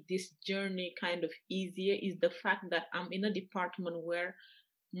made this journey kind of easier is the fact that I'm in a department where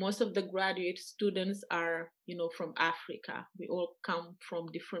most of the graduate students are, from Africa. We all come from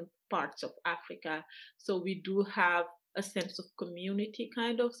different parts of Africa. So we do have a sense of community,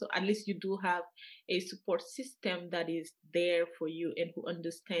 kind of. So at least you do have a support system that is there for you and who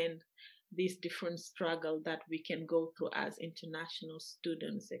understand these different struggle that we can go through as international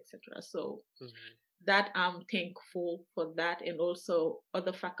students, etc. So that I'm thankful for that. And also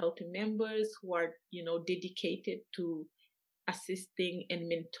other faculty members who are, dedicated to assisting and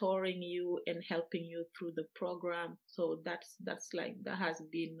mentoring you and helping you through the program. So that has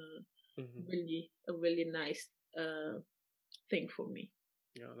been a really nice thing for me.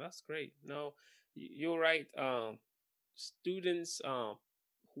 Yeah, that's great. No, you're right. Students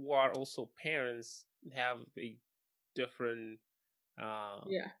who are also parents have a different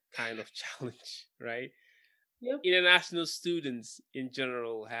kind of challenge, right? Yep. International students in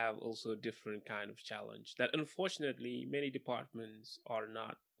general have also a different kind of challenge that unfortunately many departments are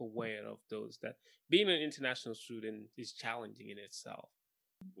not aware of. Those that being an international student is challenging in itself.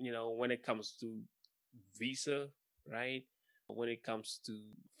 When it comes to visa, right? When it comes to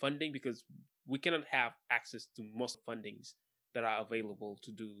funding, because we cannot have access to most fundings that are available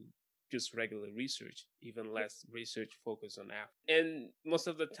to do just regular research, even less research focused on Africa. And most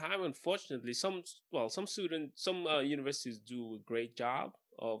of the time, unfortunately, some universities do a great job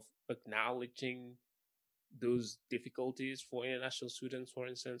of acknowledging those difficulties for international students, for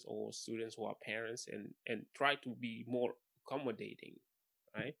instance, or students who are parents, and try to be more accommodating,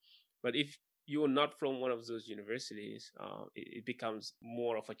 right? But if you're not from one of those universities, it becomes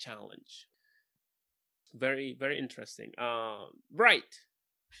more of a challenge. Very, very interesting. Right.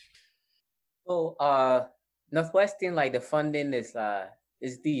 So, Northwestern, like the funding is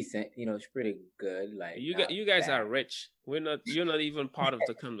decent. It's pretty good. Like you guys are rich. You're not even part of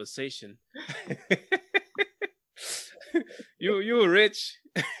the conversation. You're rich.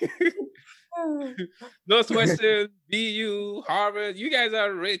 Northwestern, BU, Harvard. You guys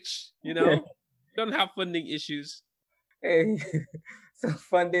are rich. Don't have funding issues. Hey, so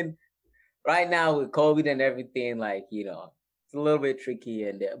funding right now with COVID and everything, like it's a little bit tricky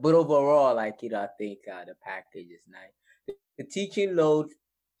in there, but overall, like I think the package is nice. The teaching load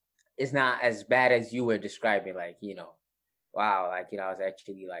is not as bad as you were describing. Like wow, like I was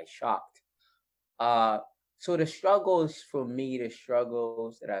actually like shocked. So the struggles for me, the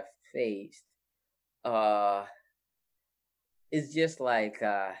struggles that I've faced, is just like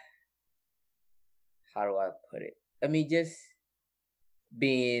how do I put it? I mean, just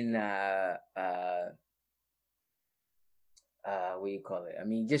being what do you call it? I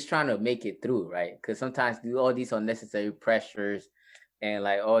mean, just trying to make it through, right? Because sometimes do all these unnecessary pressures and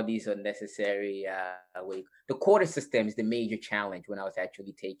like all these unnecessary the quarter system is the major challenge when I was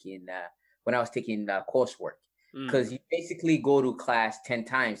actually taking coursework, because you basically go to class 10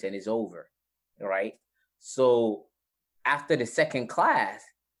 times and it's over, right? So after the second class,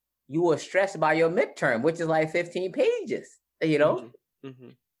 you were stressed by your midterm, which is like 15 pages,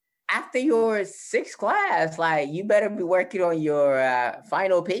 After your sixth class, like you better be working on your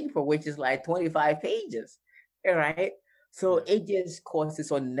final paper, which is like 25 pages, right? So it just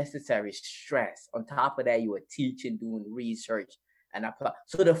causes unnecessary stress. On top of that, you are teaching, doing research, and apply.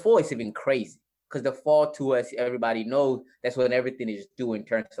 So the fall is even crazy, because the fall to us, everybody knows that's when everything is due in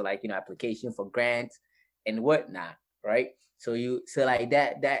terms of like, application for grants and whatnot, right? So like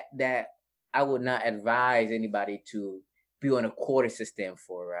that I would not advise anybody to be on a quarter system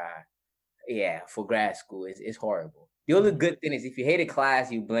for grad school. It's horrible. The only good thing is if you hate a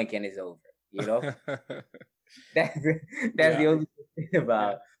class, you blink and it's over. You know, that's the only thing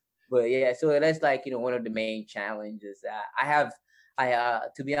about. But yeah, so that's like, you know, one of the main challenges.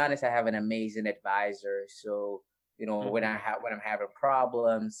 To be honest, I have an amazing advisor. So, you know, when I'm having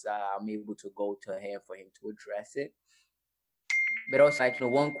problems, I'm able to go to him for him to address it. But also, like, you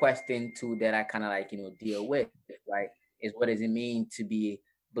know, one question too that I kind of like, you know, deal with, right, is what does it mean to be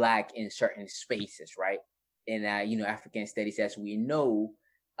Black in certain spaces, right? And you know, African studies, as we know,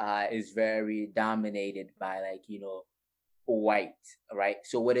 is very dominated by, like, you know, white, right?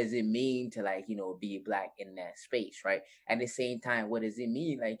 So what does it mean to, like, you know, be Black in that space, right? At the same time, what does it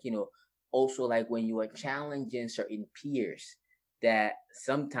mean, like, you know, also like when you are challenging certain peers, that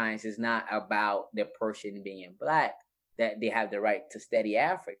sometimes it's not about the person being Black, that they have the right to study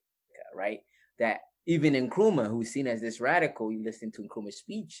Africa, right? That even Nkrumah, who's seen as this radical, you listen to Nkrumah's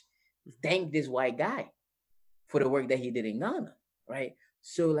speech, thank this white guy for the work that he did in Ghana, right?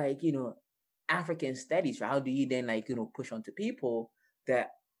 So, like, you know, African studies, how do you then, like, you know, push onto people that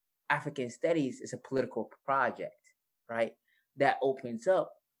African studies is a political project, right? That opens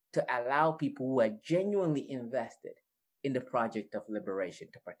up to allow people who are genuinely invested in the project of liberation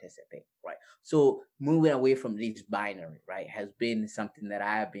to participate, right? So moving away from this binary, right, has been something that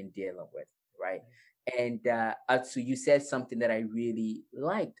I have been dealing with, right? And so you said something that I really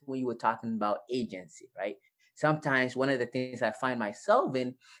liked when you were talking about agency, right? Sometimes one of the things I find myself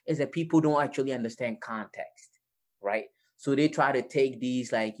in is that people don't actually understand context, right? So they try to take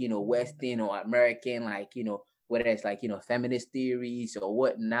these, like, you know, Western or American, like, you know, whether it's like, you know, feminist theories or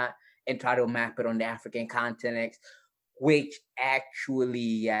whatnot, and try to map it on the African context, which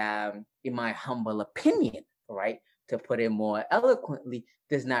actually, in my humble opinion, right, to put it more eloquently,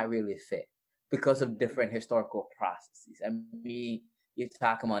 does not really fit because of different historical processes. I mean, you're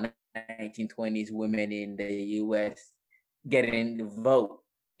talking about 1920s women in the U.S. getting the vote.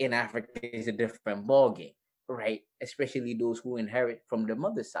 In Africa is a different ballgame, right? Especially those who inherit from the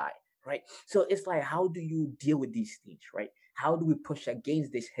mother side, right? So it's like, how do you deal with these things, right? How do we push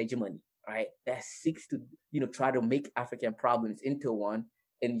against this hegemony, right, that seeks to, you know, try to make African problems into one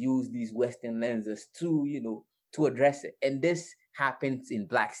and use these Western lenses to, you know, to address it? And this happens in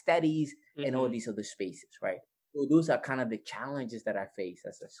Black studies and all these other spaces, right? So those are kind of the challenges that I face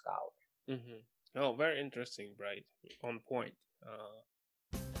as a scholar. Oh, very interesting, right? On point.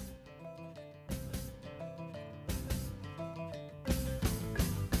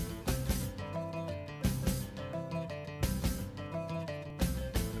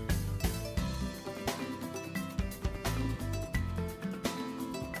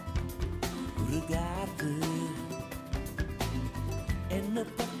 Regarde, elle ne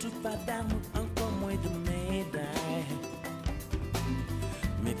porte pas d'amour, encore moins de médailles.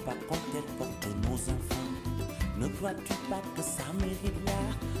 Mais par contre, elle porte nos enfants. Ne crois-tu pas que ça mérite là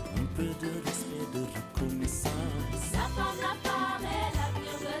un peu de respect, de reconnaissance? La femme est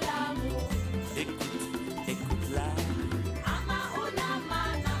l'avenir de l'amour. Écoute, écoute-la. Ama ou nama,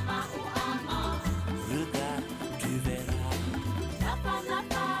 nama ou ama. Regarde, tu verras. La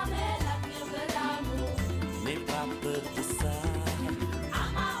femme est l'avenir de l'amour. N'aie pas peur de ça.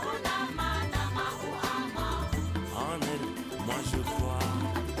 Ama ou nama, nama ou ama. En elle, moi je crois.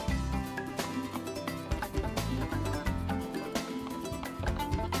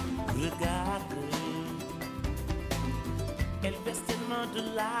 Regarde, elle verse tellement de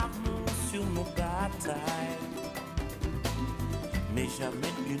larmes sur nos batailles, mais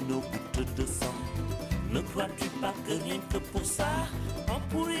jamais une goutte de sang. Ne crois-tu pas que rien que pour ça, on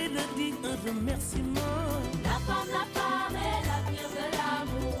pourrait leur dire un remerciement? La femme est l'avenir de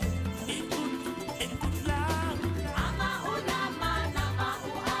l'amour. Écoute, écoute-la. Ama ou nama, nama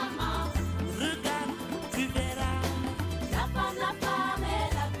ou ama. Regarde, tu verras. La femme est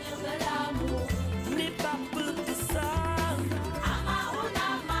l'avenir de l'amour. N'aie pas peur de ça. Ama ou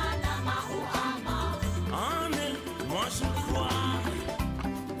nama, nama ou ama. En elle, moi je crois.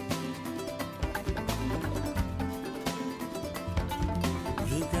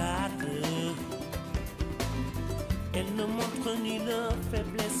 Regarde, elle ne montre ni leur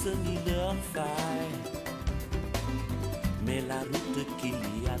faiblesse ni leur faille, mais la route qu'il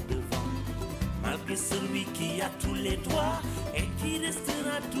y a devant, malgré celui qui a tous les droits et qui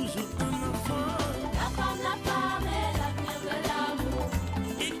restera toujours un enfant. La femme est l'avenir de l'amour.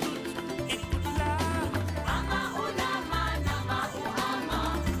 Écoute, écoute-la. Ama ou nama, nama ou ama.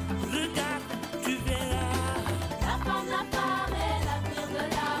 Regarde, tu verras. La femme est l'avenir de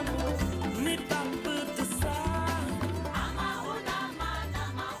l'amour. N'aie pas peur de ça. Ama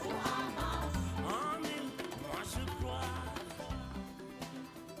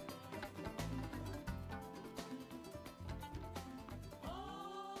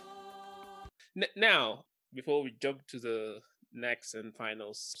Now, before we jump to the next and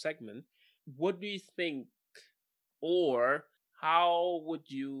final segment, what do you think, or how would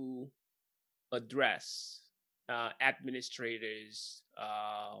you address administrators,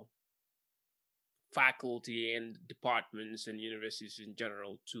 faculty, and departments and universities in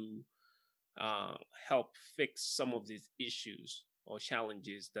general to help fix some of these issues or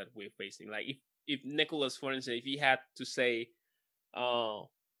challenges that we're facing? Like if Nicholas, for instance, if he had to say to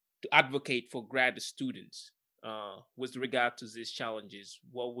advocate for grad students with regard to these challenges,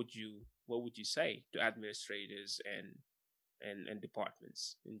 what would you say to administrators and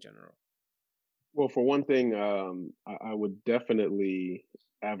departments in general? Well, for one thing, I would definitely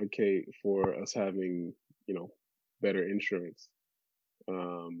advocate for us having, better insurance.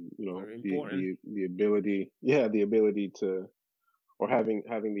 Very important. The ability, the ability to, or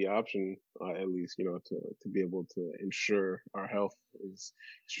having the option, at least, to be able to ensure our health is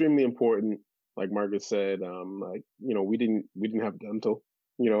extremely important. Like Margaret said, we didn't have dental,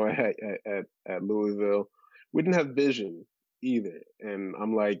 at Louisville. We didn't have vision either. And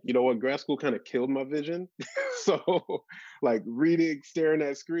I'm like, you know what, grad school kind of killed my vision. So like reading, staring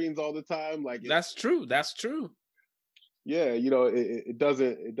at screens all the time, like That's true. yeah, it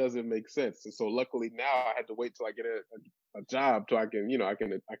doesn't make sense. And so luckily now I had to wait till I get a job so I can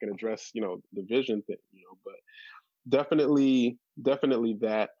address, the vision thing, but definitely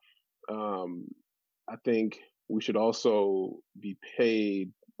that. I think we should also be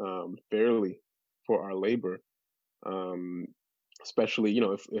paid fairly for our labor. Especially,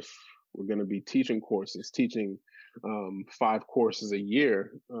 if we're going to be teaching 5 courses a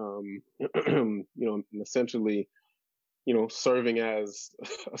year, and essentially, serving as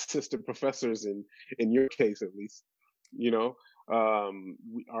assistant professors in your case, at least,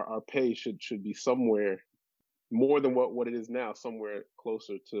 our pay should be somewhere more than what it is now, somewhere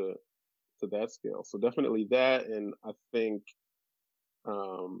closer to that scale. So definitely that. And I think,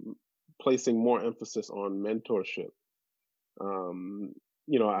 placing more emphasis on mentorship.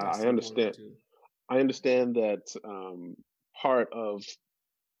 I understand. I understand that part of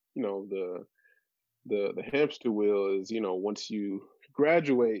the hamster wheel is once you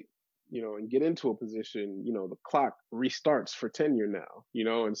graduate, and get into a position, the clock restarts for tenure now,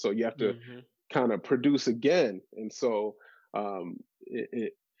 and so you have to kind of produce again, and so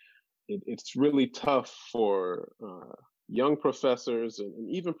it's really tough for young professors and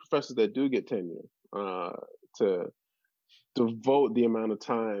even professors that do get tenure to devote the amount of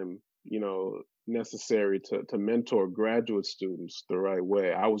time necessary to mentor graduate students the right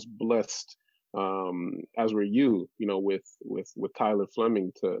way. I was blessed, as were you, with Tyler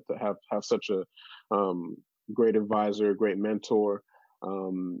Fleming to have such a great advisor, great mentor,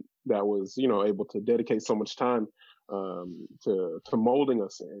 that was able to dedicate so much time to molding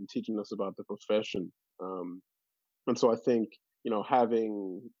us and teaching us about the profession. And so I think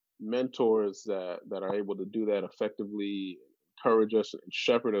having mentors that are able to do that effectively, encourage us and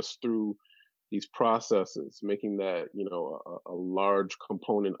shepherd us through these processes, making that a large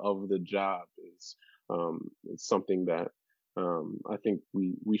component of the job is something that I think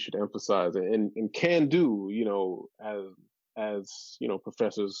we should emphasize and can do. As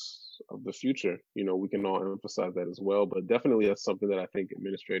professors of the future, we can all emphasize that as well. But definitely that's something that I think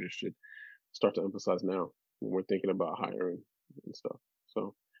administrators should start to emphasize now when we're thinking about hiring and stuff.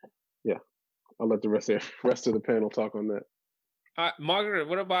 So yeah, I'll let the rest of the panel talk on that. Margaret,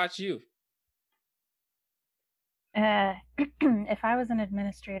 what about you? If I was an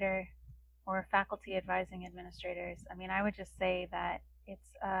administrator or faculty advising administrators, I would just say that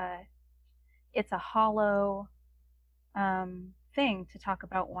it's a hollow thing to talk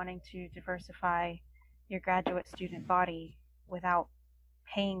about wanting to diversify your graduate student body without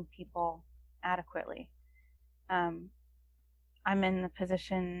paying people adequately. I'm in the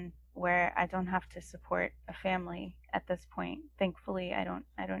position where I don't have to support a family at this point. Thankfully, I don't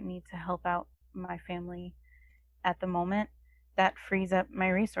need to help out my family at the moment. That frees up my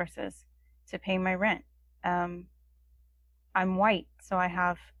resources to pay my rent. I'm white, so I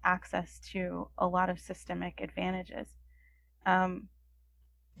have access to a lot of systemic advantages.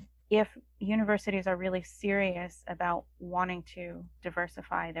 If universities are really serious about wanting to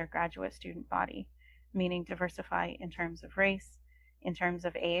diversify their graduate student body, meaning diversify in terms of race, in terms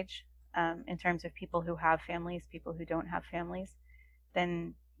of age, in terms of people who have families, people who don't have families,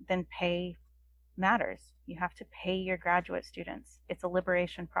 then pay matters. You have to pay your graduate students. It's a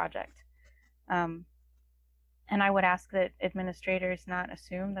liberation project. And I would ask that administrators not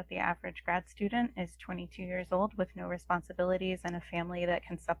assume that the average grad student is 22 years old with no responsibilities and a family that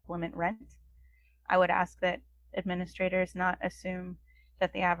can supplement rent. I would ask that administrators not assume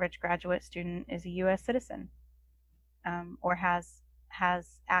that the average graduate student is a U.S. citizen, or has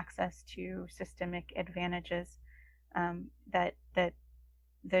access to systemic advantages that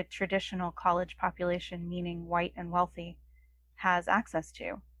the traditional college population, meaning white and wealthy, has access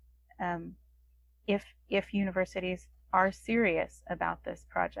to. If universities are serious about this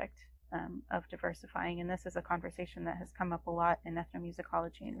project of diversifying, and this is a conversation that has come up a lot in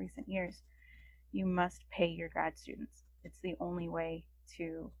ethnomusicology in recent years, you must pay your grad students. It's the only way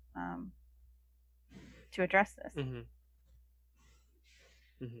to address this. Mm-hmm.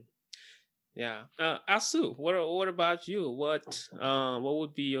 Mm-hmm. Yeah. Astou, what about you? What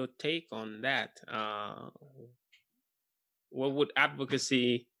would be your take on that? What would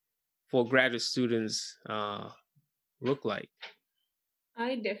advocacy for graduate students look like?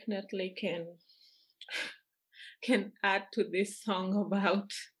 I definitely can add to this song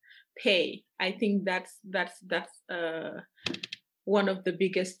about pay. I think that's one of the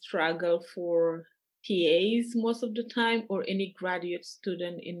biggest struggle for TAs most of the time, or any graduate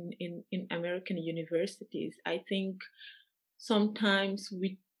student in American universities. I think sometimes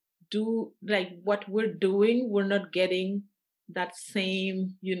we do, like, what we're doing, we're not getting that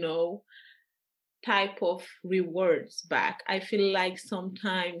same, type of rewards back. I feel like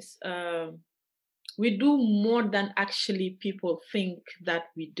sometimes we do more than actually people think that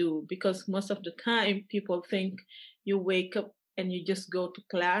we do, because most of the time people think you wake up and you just go to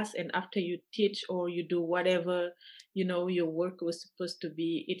class, and after you teach or you do whatever, your work was supposed to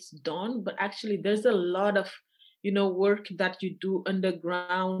be, it's done. But actually there's a lot of, work that you do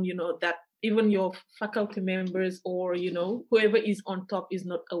underground, that even your faculty members or, whoever is on top is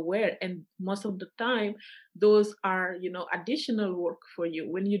not aware. And most of the time, those are, additional work for you.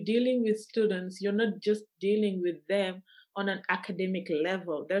 When you're dealing with students, you're not just dealing with them on an academic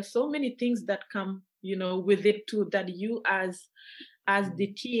level. There's so many things that come, with it too, that you as the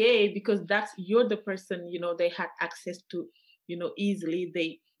TA, because you're the person, they had access to, easily,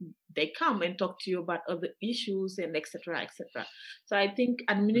 they come and talk to you about other issues and etc. etc. So I think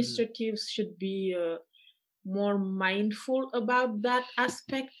administratives should be more mindful about that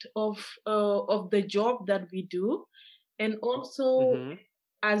aspect of the job that we do. And also,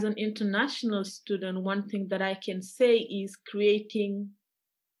 as an international student, one thing that I can say is creating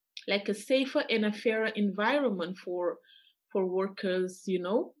like a safer and a fairer environment for workers,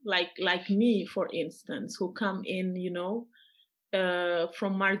 like me, for instance, who come in,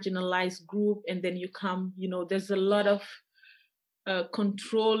 from marginalized group, and then you come, there's a lot of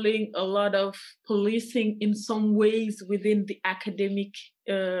controlling, a lot of policing in some ways within the academic,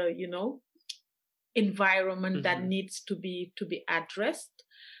 environment that needs to be addressed.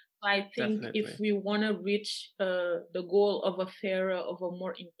 I think if we want to reach the goal of a fairer, of a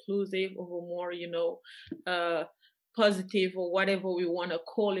more inclusive, of a more, positive, or whatever we want to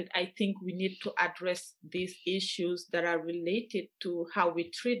call it, I think we need to address these issues that are related to how we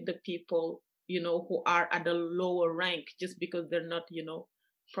treat the people, who are at a lower rank, just because they're not,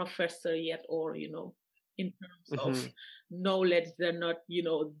 professor yet, or, in terms of knowledge, they're not,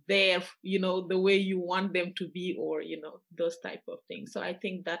 there, the way you want them to be, or, those type of things. So I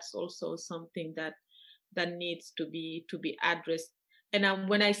think that's also something that needs to be addressed. And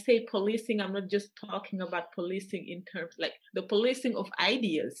when I say policing, I'm not just talking about policing in terms like the policing of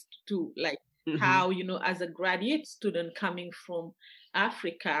ideas too, like how, as a graduate student coming from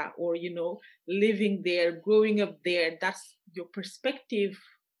Africa, or, living there, growing up there, that's your perspective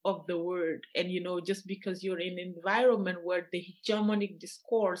of the world. And, just because you're in an environment where the hegemonic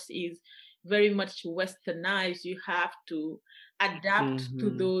discourse is very much westernized, you have to adapt to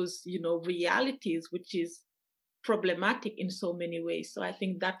those, realities, which is problematic in so many ways. So I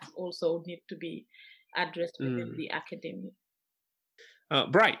think that also need to be addressed within the academia.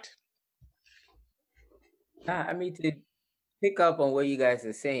 Bright. I mean, to pick up on what you guys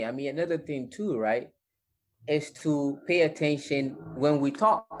are saying, I mean, another thing too, right, is to pay attention when we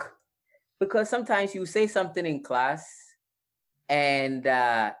talk. Because sometimes you say something in class and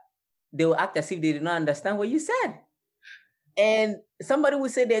they'll act as if they did not understand what you said. And somebody will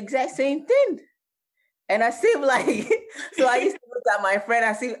say the exact same thing. And I seem like, so I used to look at my friend,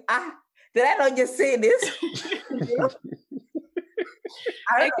 I see, did I not just say this?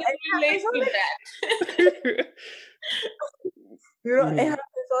 I can relate to that. It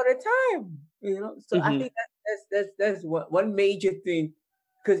happens all the time, So I think that's one major thing,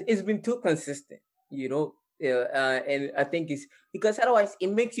 because it's been too consistent, and I think it's because otherwise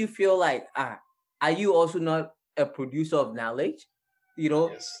it makes you feel like, are you also not a producer of knowledge?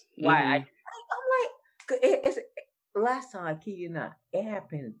 Yes. Why? I'm like, it's last time, I kid you not, it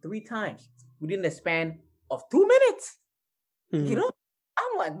happened 3 times within the span of 2 minutes. I'm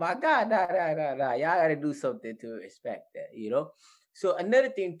like, my God, nah. Y'all gotta do something to respect that, you know? So another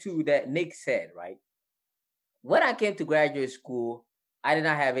thing too that Nick said, right? When I came to graduate school, I did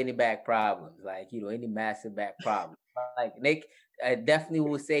not have any back problems, like, any massive back problems. Like Nick definitely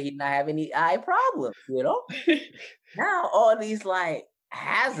will say he did not have any eye problems, Now all these like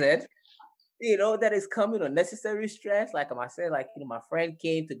hazards, that is coming, unnecessary stress. Like I said, like, my friend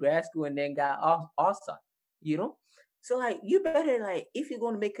came to grad school and then got awesome, So like, you better, like, if you're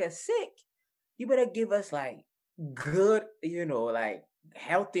going to make us sick, you better give us like good, like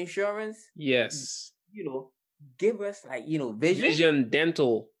health insurance. Yes. Give us like, vision,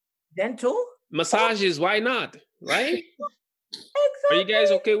 dental, massages. Why not? Right? Exactly. Are you guys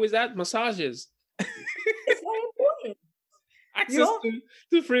okay with that? Massages. It's very important. Access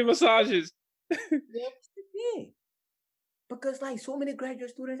to free massages. Because like so many graduate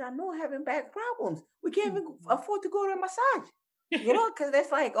students I know having back problems. We can't even afford to go to a massage. Because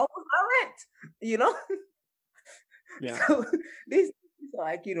that's like almost my rent. Yeah. So these are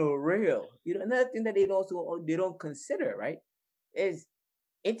like, real. Another thing that they don't consider, right, is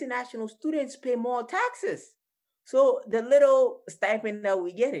international students pay more taxes. So the little stipend that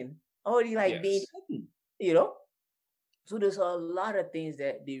we're getting already like being taken, So there's a lot of things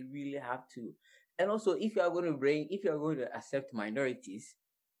that they really have to. And also, if you are going to accept minorities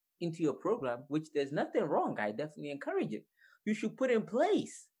into your program, which there's nothing wrong, I definitely encourage it. You should put in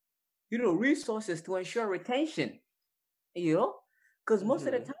place, resources to ensure retention, because most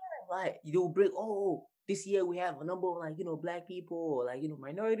of the time, like, you'll bring, this year we have a number of like, black people or like,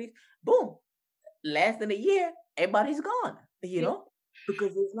 minorities. Boom. Less than a year, everybody's gone,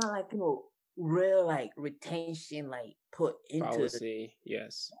 because it's not like, real like retention, like put into policy.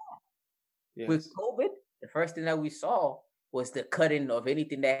 Yes. With COVID, the first thing that we saw was the cutting of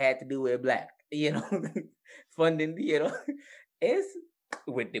anything that had to do with black, funding, is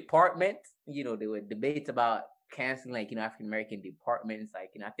with departments, there were debates about canceling like, African American departments.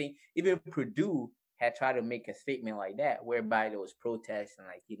 Like, I think even Purdue had tried to make a statement like that, whereby there was protests and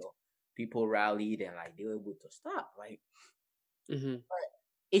like, people rallied and like they were able to stop, right? Mm-hmm. But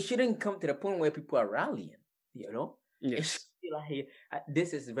it shouldn't come to the point where people are rallying, Yes. Like,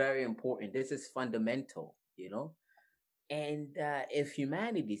 this is very important. This is fundamental, And if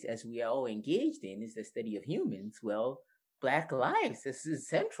humanities, as we are all engaged in, is the study of humans, well, Black lives is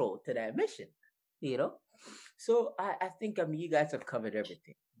central to that mission, So I think, you guys have covered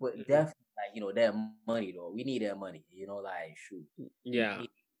everything, but definitely, like, that money though, we need that money, like, shoot. Yeah.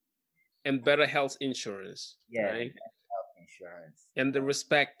 And better health insurance. Yeah, right? Health insurance. And the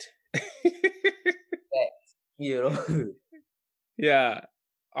respect. Respect, Yeah.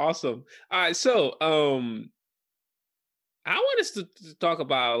 Awesome. All right. So I want us to talk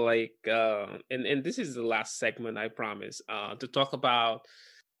about like and this is the last segment, I promise, to talk about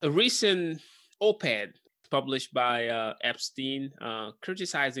a recent op-ed published by Epstein,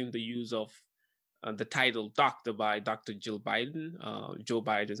 criticizing the use of the title doctor by Dr. Jill Biden, Joe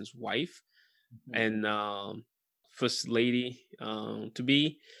Biden's wife, and first lady to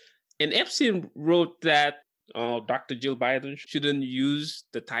be. And Epstein wrote that Dr. Jill Biden shouldn't use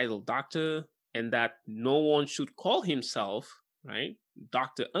the title doctor, and that no one should call himself, right,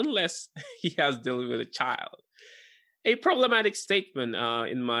 doctor unless he has delivered a child. A problematic statement,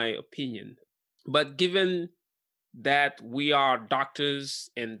 in my opinion. But given that we are doctors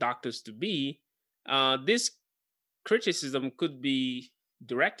and doctors to be, this criticism could be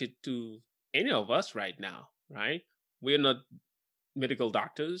directed to any of us right now, right? We're not medical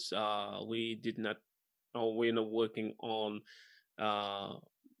doctors. We're not working on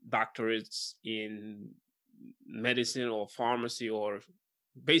doctorates in medicine or pharmacy, or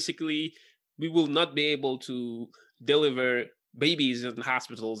basically we will not be able to deliver babies in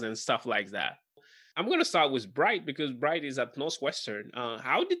hospitals and stuff like that. I'm going to start with Bright, because Bright is at Northwestern.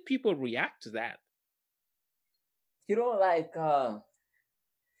 How did people react to that? Like,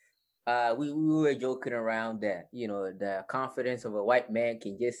 we were joking around that, the confidence of a white man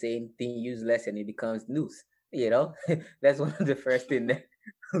can just say anything useless and it becomes news. That's one of the first things that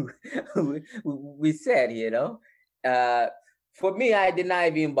we said, For me, I did not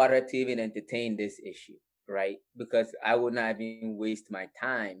even bother to even entertain this issue, right? Because I would not even waste my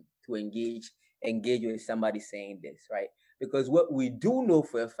time to engage with somebody saying this, right? Because what we do know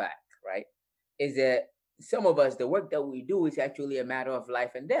for a fact, right, is that some of us, the work that we do is actually a matter of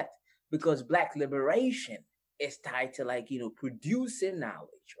life and death, because Black liberation is tied to, like, producing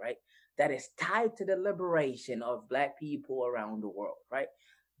knowledge, right? That is tied to the liberation of Black people around the world, right?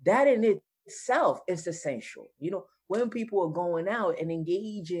 That in itself is essential. when people are going out and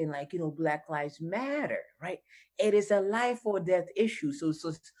engaging, like, Black Lives Matter, right? It is a life or death issue. So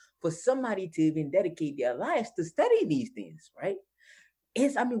for somebody to even dedicate their lives to study these things, right?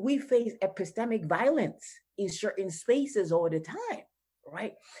 We face epistemic violence in certain spaces all the time,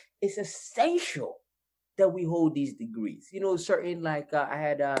 right? It's essential that we hold these degrees. Certain, like, I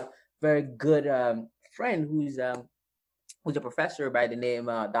had a very good friend who's a professor by the name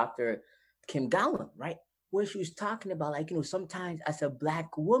Dr. Kim Gowan, right? Where she was talking about, like, sometimes as a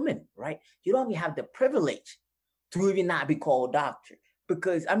Black woman, right, you don't even have the privilege to even not be called doctor.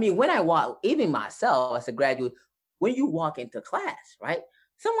 Because, when I walk, even myself as a graduate, when you walk into class, right,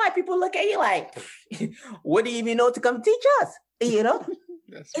 some white people look at you like, what do you even know to come teach us?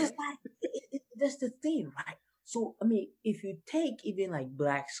 That's It's right. like, that's the thing, right? So, if you take even like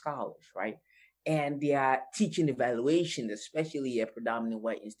Black scholars, right, and they are teaching evaluation, especially at predominant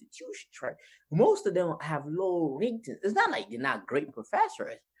white institutions, right, most of them have low ratings. It's not like they're not great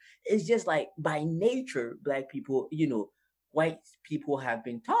professors. It's just like by nature, Black people, white people have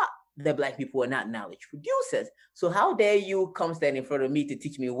been taught that Black people are not knowledge producers. So how dare you come stand in front of me to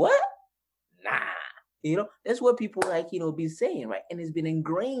teach me what? Nah. That's what people, like, be saying, right? And it's been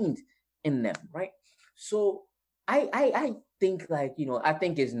ingrained in them, right? So I think, like, I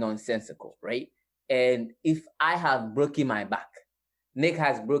think it's nonsensical, right? And if I have broken my back, Nick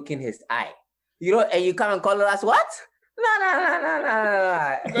has broken his eye, and you come and call us what? No.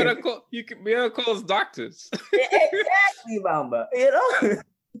 You better call us doctors. Exactly, Bamba.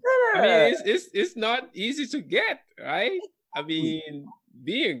 It's not easy to get, right? Being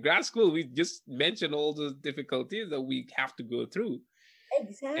in grad school, we just mentioned all the difficulties that we have to go through.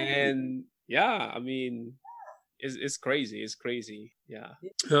 Exactly. And yeah, it's crazy. It's crazy. Yeah.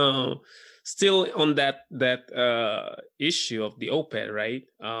 Still on that issue of the op-ed, right?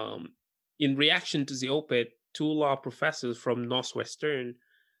 In reaction to the op-ed, two law professors from Northwestern,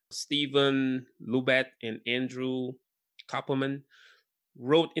 Stephen Lubet and Andrew Koppelman,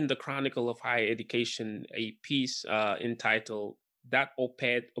 wrote in the Chronicle of Higher Education a piece entitled "That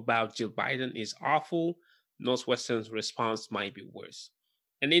Op-ed About Jill Biden is Awful. Northwestern's Response Might Be Worse."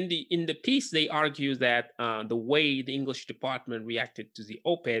 And in the piece, they argue that the way the English department reacted to the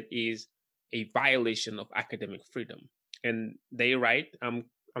op-ed is a violation of academic freedom. And they write, I'm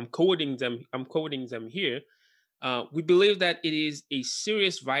quoting them here. We believe that it is a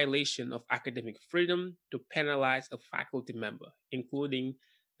serious violation of academic freedom to penalize a faculty member, including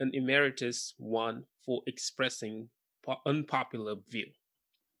an emeritus one, for expressing unpopular view.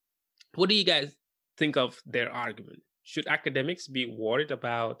 What do you guys think of their argument? Should academics be worried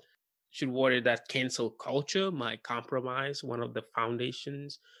that cancel culture might compromise one of the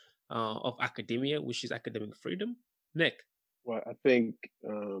foundations of academia, which is academic freedom? Nick? Well, I think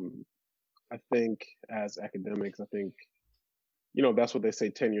as academics, that's what they say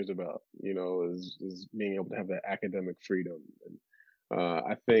tenure's about, is being able to have that academic freedom. And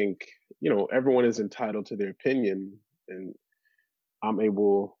I think, everyone is entitled to their opinion, and I'm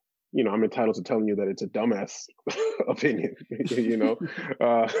entitled to telling you that it's a dumbass opinion, It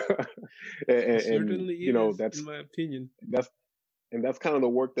certainly is, that's, in my opinion. That's kind of the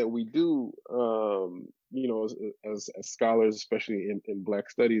work that we do, as scholars, especially in Black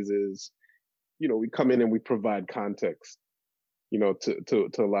studies, is, we come in and we provide context, to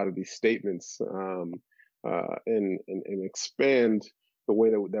a lot of these statements, and expand the way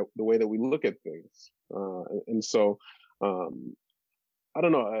that we look at things, and so I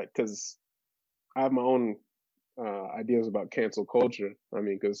don't know, because I have my own ideas about cancel culture.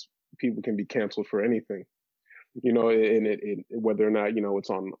 Because people can be canceled for anything, and it whether or not it's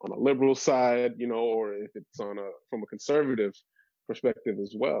on a liberal side, or if it's from a conservative perspective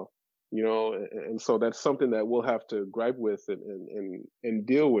as well. And so that's something that we'll have to gripe with and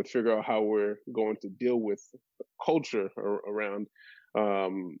deal with, figure out how we're going to deal with culture around,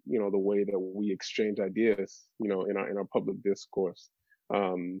 the way that we exchange ideas, in our public discourse.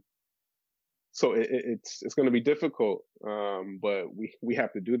 So it's going to be difficult, but we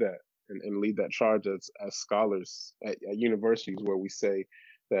have to do that and lead that charge as scholars at universities, where we say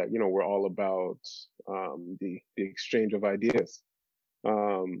that, we're all about the exchange of ideas.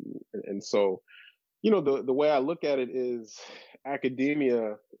 And so, the way I look at it is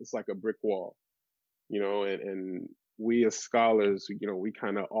academia is like a brick wall, and we as scholars, we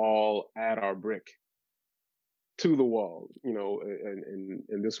kind of all add our brick to the wall,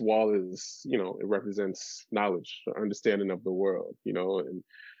 and this wall is, it represents knowledge, understanding of the world,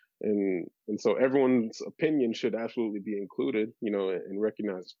 and so everyone's opinion should absolutely be included, and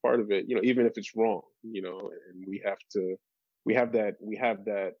recognized as part of it, even if it's wrong, and we have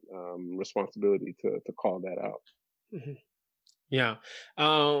that responsibility to call that out. Mhm. Yeah.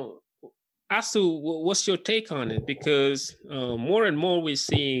 Asu, what's your take on it? Because more and more we're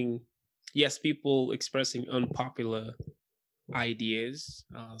seeing, yes, people expressing unpopular ideas,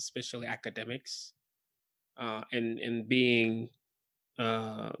 especially academics, and being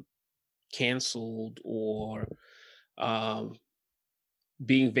canceled or um,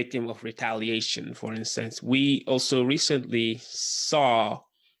 being victim of retaliation. For instance, we also recently saw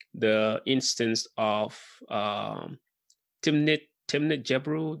the instance of Timnit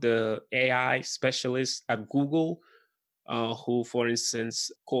Gebru, the AI specialist at Google, who, for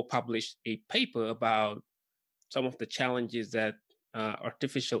instance, co-published a paper about some of the challenges that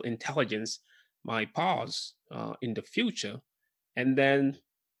artificial intelligence might pose in the future, and then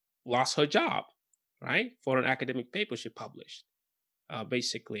lost her job, right, for an academic paper she published.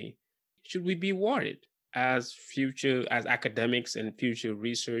 Basically, should we be worried as academics and future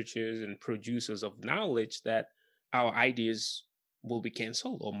researchers and producers of knowledge that our ideas will be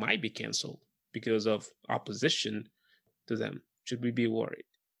canceled or might be canceled because of opposition to them? Should we be worried?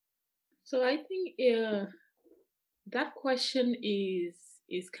 So I think that question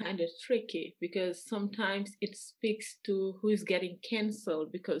is kind of tricky because sometimes it speaks to who is getting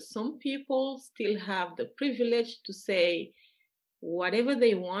canceled, because some people still have the privilege to say whatever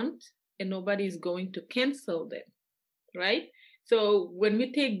they want and nobody is going to cancel them, right? So when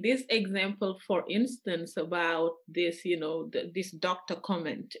we take this example, for instance, about this, this doctor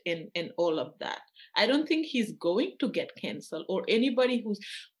comment and all of that, I don't think he's going to get canceled, or anybody who's,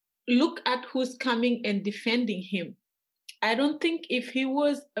 look at who's coming and defending him. I don't think if he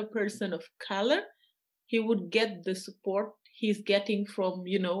was a person of color, he would get the support he's getting from,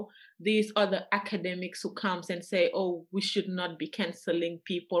 these other academics who comes and say, oh, we should not be canceling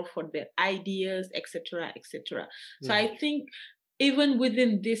people for their ideas, etc., etc. So I think even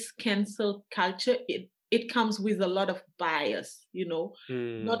within this cancel culture, it comes with a lot of bias,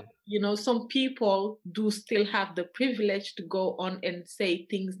 not, some people do still have the privilege to go on and say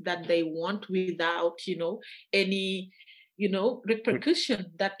things that they want without, any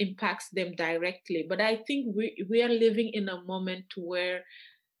repercussion that impacts them directly. But I think we are living in a moment where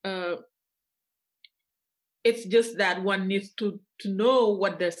it's just that one needs to know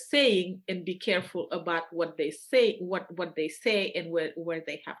what they're saying and be careful about what they say, what they say, and where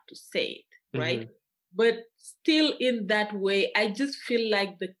they have to say it, right? But still, in that way, I just feel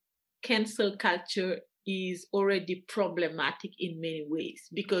like the cancel culture is already problematic in many ways,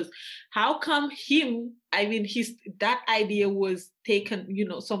 because how come that idea was taken,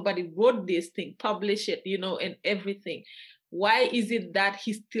 somebody wrote this thing, publish it, and everything. Why is it that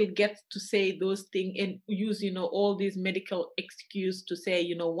he still gets to say those things and use, all these medical excuse to say,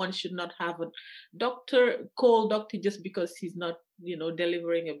 one should not have a call doctor just because he's not,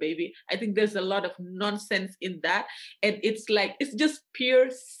 delivering a baby? I think there's a lot of nonsense in that. And it's just pure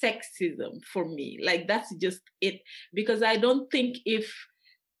sexism for me. Like, that's just it. Because I don't think if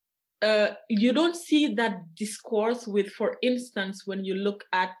you don't see that discourse with, for instance, when you look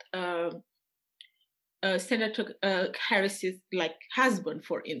at Senator Harris's husband,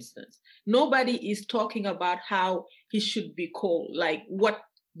 for instance, nobody is talking about how he should be called, like what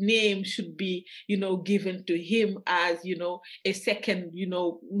name should be, given to him as, a second,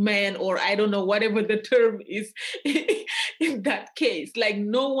 man, or I don't know, whatever the term is in that case. Like,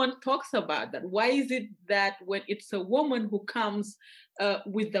 no one talks about that. Why is it that when it's a woman who comes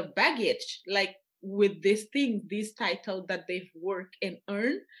with the baggage, like with these things, these titles that they've worked and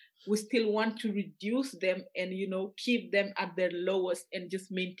earned, we still want to reduce them and, keep them at their lowest and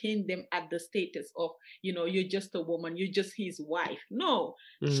just maintain them at the status of, you're just a woman, you're just his wife? No,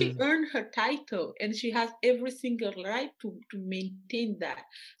 she earned her title and she has every single right to maintain that.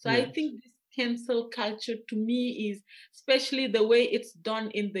 So I think this cancel culture, to me, is, especially the way it's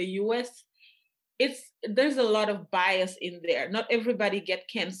done in the US, there's a lot of bias in there. Not everybody get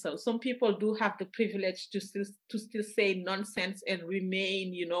canceled. Some people do have the privilege to still say nonsense and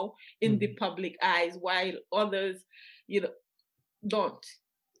remain, in the public eyes, while others, don't.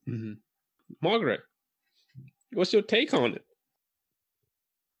 Margaret, what's your take on it?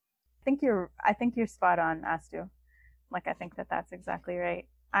 I think you're spot on, Astou. Like, I think that's exactly right.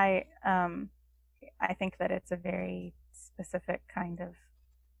 I think that it's a very specific kind of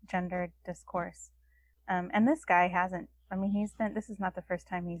gendered discourse. And this guy hasn't, this is not the first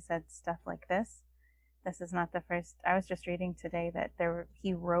time he said stuff like this. This is not the first. I was just reading today that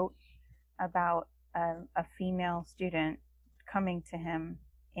he wrote about a female student coming to him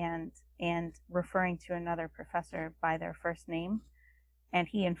and referring to another professor by their first name. And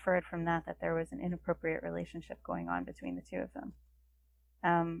he inferred from that there was an inappropriate relationship going on between the two of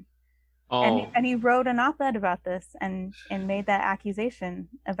them. Oh, And he wrote an op-ed about this and made that accusation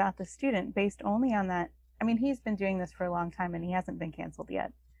about the student based only on that. I mean, he's been doing this for a long time and he hasn't been canceled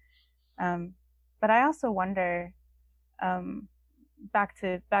yet. But I also wonder, back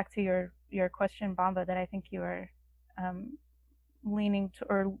to your question, Bamba, that I think you were leading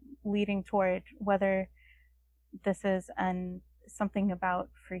toward whether this is something about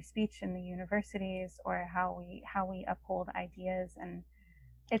free speech in the universities or how we uphold ideas. And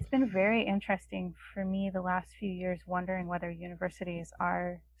it's been very interesting for me the last few years wondering whether universities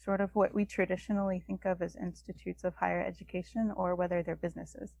are sort of what we traditionally think of as institutes of higher education or whether they're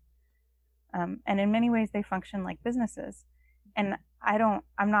businesses. And in many ways they function like businesses. And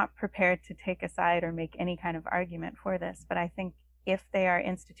I'm not prepared to take a side or make any kind of argument for this, but I think if they are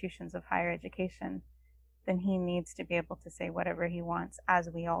institutions of higher education, then he needs to be able to say whatever he wants, as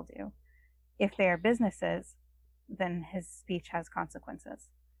we all do. If they are businesses, then his speech has consequences.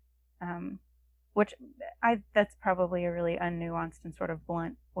 That's probably a really unnuanced and sort of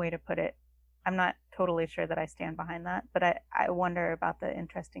blunt way to put it. I'm not totally sure that I stand behind that, but I wonder about the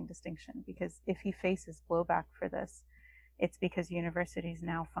interesting distinction, because if he faces blowback for this, it's because universities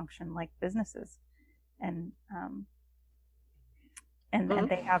now function like businesses, and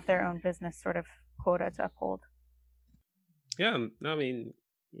they have their own business sort of quota to uphold. yeah. I mean,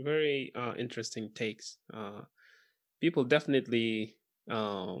 very interesting takes. People definitely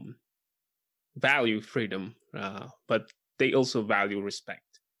value freedom, but they also value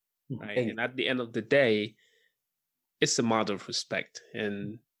respect, right? And at the end of the day, it's a matter of respect.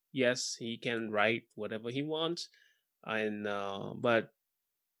 And yes, he can write whatever he wants, and but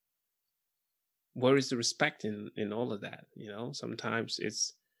where is the respect in all of that? You know, sometimes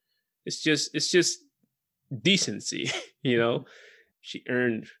it's just decency. You know, she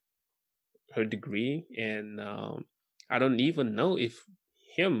earned her degree, and I don't even know if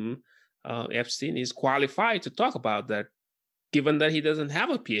Epstein is qualified to talk about that, given that he doesn't have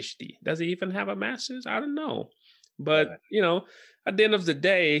a PhD. Does he even have a master's? I don't know. But, you know, at the end of the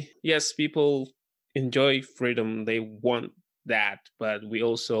day, yes, people enjoy freedom. They want that. But we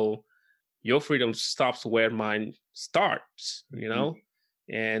also, your freedom stops where mine starts, you know?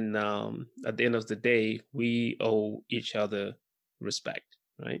 And at the end of the day, we owe each other respect,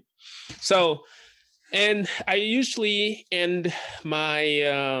 right? So, and I usually end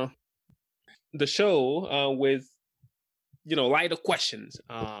my the show with, you know, lighter questions.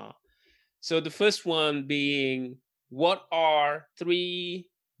 So the first one being, what are 3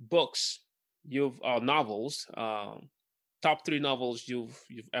 books novels, top 3 novels you've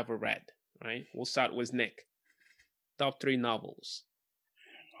ever read? Right. We'll start with Nick. Top 3 novels.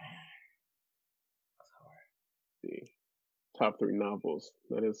 Top 3 novels.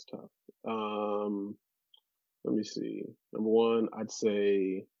 That is tough. Let me see. Number 1, I'd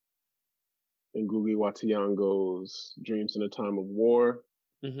say Ngugi wa Thiong'o's Dreams in a Time of War.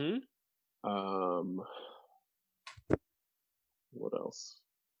 Mm-hmm. What else?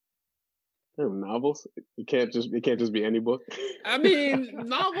 Novels? It can't just be any book. I mean,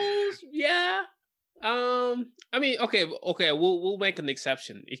 novels, yeah. I mean, okay. We'll make an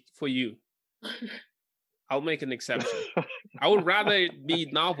exception for you. I'll make an exception. I would rather it be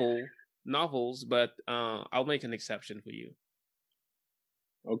novels, but I'll make an exception for you.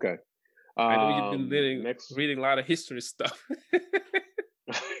 Okay. I know you've been reading a lot of history stuff.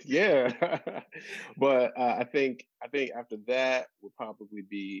 Yeah, but I think after that would probably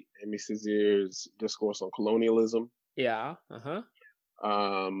be Aimé Césaire's Discourse on Colonialism. Yeah.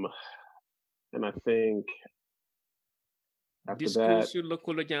 And I think after Discours sur le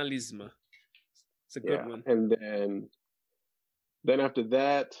colonialisme. It's a good one. And then after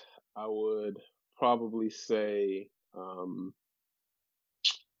that, I would probably say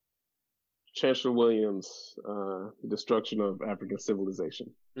Chancellor Williams' The Destruction of African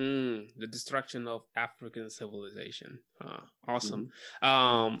Civilization. The Destruction of African Civilization. Awesome.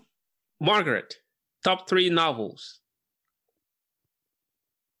 Mm-hmm. Margaret, top 3 novels.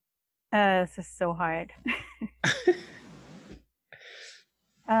 This is so hard.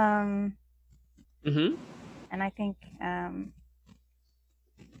 Mm-hmm. And I think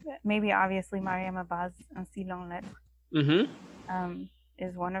maybe obviously Mariam Abbas and Si Long Lettres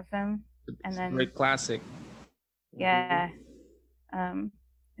is one of them. And then great classic. Yeah.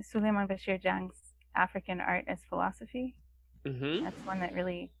 Suleiman Bashir Jang's African Art as Philosophy. Mm-hmm. That's one that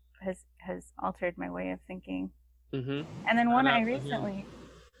really has altered my way of thinking. Mm-hmm. And then one I recently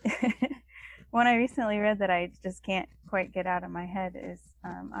read that I just can't quite get out of my head is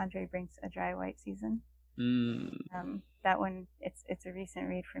Andre Brink's A Dry White Season. That one, it's a recent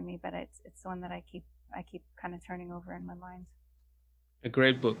read for me, but it's one that I keep kind of turning over in my mind. A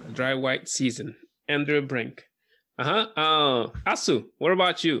great book, A Dry White Season. Andrew Brink. Astou, what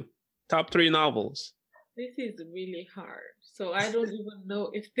about you? Top 3 novels. This is really hard. So I don't even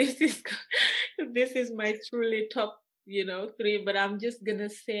know if this is if this is my truly top, 3. But I'm just gonna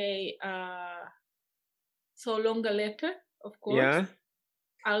say, So Long a Letter, of course. Yeah.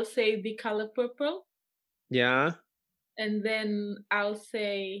 I'll say The Color Purple. Yeah. And then I'll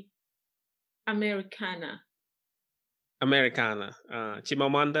say Americana. Americana.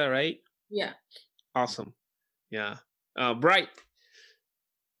 Chimamanda, right? Yeah. Awesome. Yeah. Bright.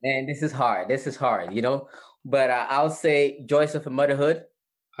 Man, this is hard, but I'll say Joys of Motherhood.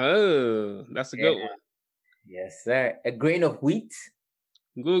 Oh, that's a good one. Yes, sir. A Grain of Wheat.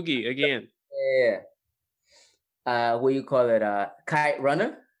 Googie again. Yeah. What do you call it? Kite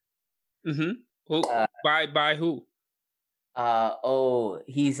Runner. Mm-hmm. By who?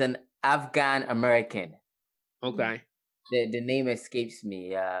 He's an Afghan American. Okay. The name escapes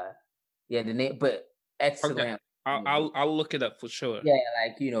me. The name, but excellent. Okay. I'll look it up for sure.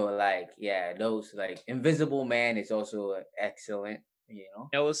 Yeah, those Invisible Man is also excellent.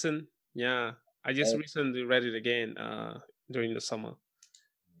 Ellison. Yeah, I just recently read it again during the summer.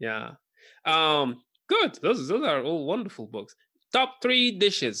 Yeah. Good. Those are all wonderful books. Top 3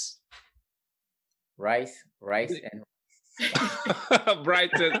 dishes. Rice and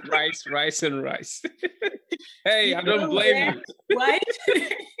rice. rice and rice. Hey, I don't blame you. What?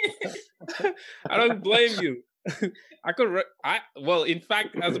 I don't blame you. In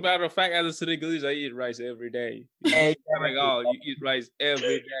fact, as a matter of fact, as a Senegalese, I eat rice every day. You eat rice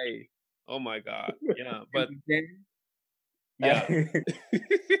every day. Oh my God. Yeah, but yeah.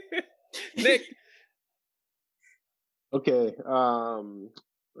 Nick. Okay.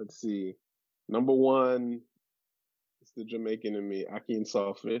 Let's see. Number 1 is the Jamaican in me, ackee and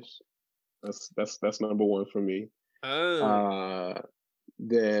saltfish. That's number 1 for me. Oh.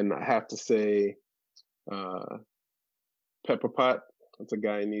 Then I have to say pepper pot. That's a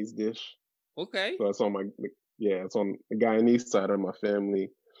Guyanese dish. Okay. So it's on it's on the Guyanese side of my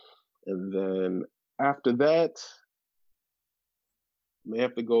family. And then after that, may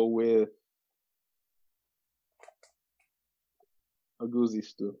have to go with a goosey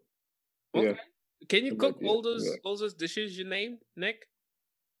stew. Okay. Yeah. Can you cook all those dishes you named, Nick?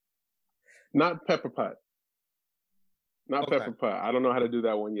 Not pepper pot. Pepper pot. I don't know how to do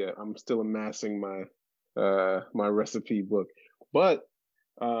that one yet. I'm still amassing my my recipe book. But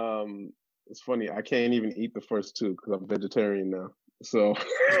it's funny. I can't even eat the first 2 because I'm vegetarian now. So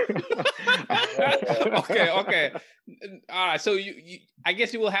okay. All right. So you I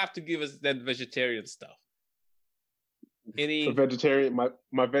guess you will have to give us that vegetarian stuff. For vegetarian,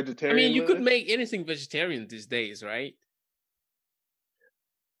 my vegetarian. I mean, you could make anything vegetarian these days, right?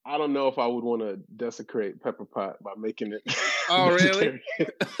 I don't know if I would want to desecrate pepper pot by making it. Oh, really?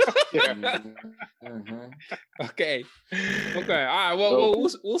 Yeah. Mm-hmm. Okay. All right. Well,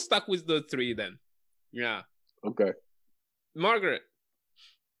 we'll stuck with the 3 then. Yeah. Okay. Margaret.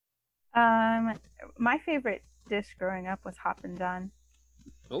 My favorite dish growing up was hop and don.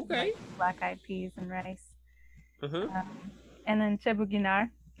 Okay. Black-eyed peas and rice. Uh-huh. And then chebu ginar,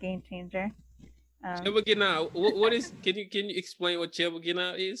 game changer. Chebu ginar. What is? Can you explain what chebu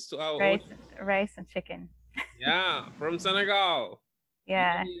ginar is to our rice and chicken? Yeah, from Senegal.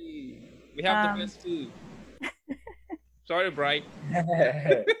 Yeah. We have the best food. Sorry, Bright.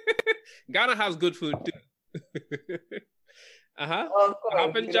 Ghana has good food too.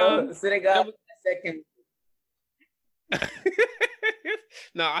 Happened, John. Senegal second.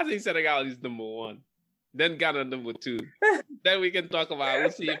 No, I think Senegal is number 1. Then Ghana number 2. Then we can talk about.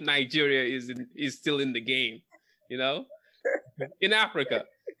 We'll see if Nigeria is still in the game. In Africa,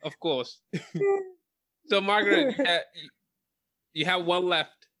 of course. So Margaret, you have 1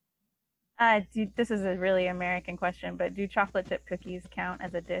 left. This is a really American question, but do chocolate chip cookies count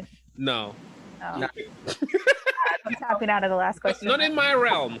as a dish? No. Oh. I'm tapping out of the last question. Not in my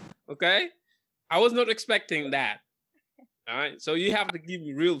realm. Okay, I was not expecting that. All right, so you have to give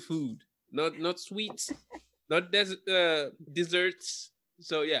me real food. Not sweets, not desserts.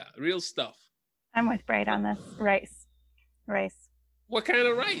 So yeah, real stuff. I'm with Bright on this. Rice. What kind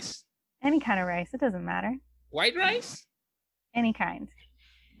of rice? Any kind of rice. It doesn't matter. White rice? Any kind.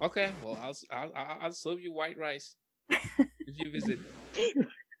 Okay. Well, I'll serve you white rice if you visit.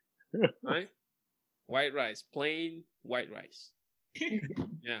 Right? White rice, plain white rice.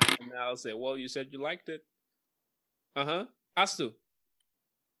 Yeah. And I'll say, well, you said you liked it. Astou.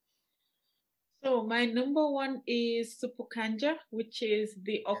 So my number 1 is supu kanja, which is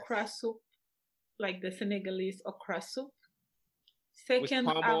the okra soup, like the Senegalese okra soup. Second,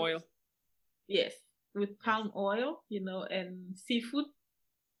 with palm oil. Yes. with palm oil, and seafood.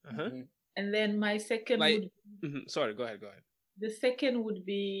 Uh-huh. And then my second Sorry, go ahead. The second would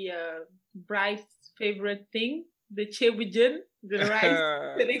be Bryce's favorite thing, the chebujan, the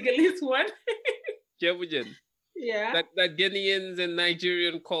rice, Senegalese one. Chebujan. Yeah. That Ghanaians and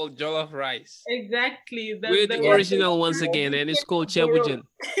Nigerian call jollof rice. Exactly. We're the original once again, and it's called chebujan.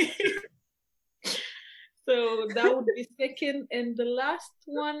 So that would be second. And the last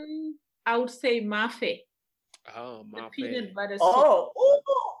one, I would say mafe. Oh, mafe. Peanut butter sauce.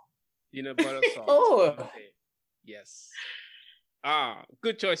 Peanut butter sauce. Mafe. Yes.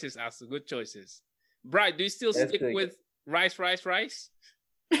 Good choices, Astou. Good choices. Bright, do you still stick with rice?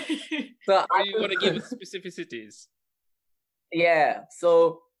 So or you want to give us specificities? Yeah.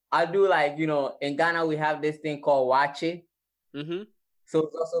 So I do in Ghana we have this thing called wache. Mm-hmm. So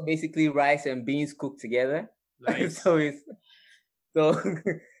it's also basically rice and beans cooked together. Nice. so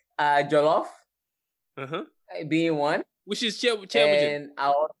jollof. Uh-huh. Being one. Which is chebujan.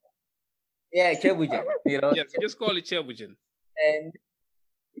 And chebujan. Yes, just call it chebujan. And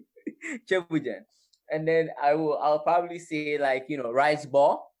chebujan. And then I'll probably say rice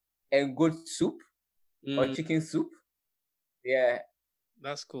ball and good soup or chicken soup. Yeah.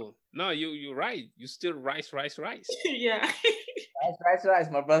 That's cool. No, you're right. You still rice. Yeah. Rice,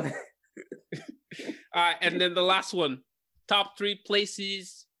 my brother. And then the last one. Top 3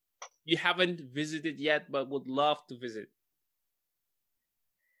 places you haven't visited yet but would love to visit.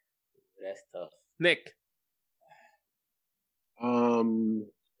 That's tough. Nick.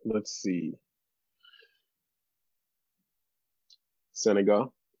 Let's see.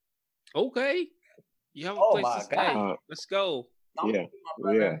 Senegal. Okay. You have a place to stay. Let's go.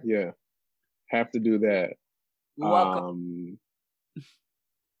 Yeah. Have to do that. You're welcome.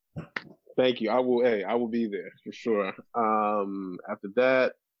 Thank you. I will be there for sure. After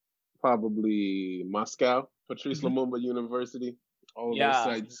that, probably Moscow, Patrice Lumumba University, all of those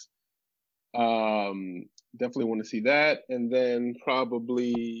sites. Definitely want to see that. And then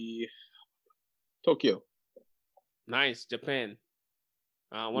probably Tokyo. Nice. Japan.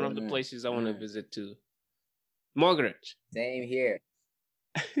 One of the places I want to visit too. Margaret. Same here.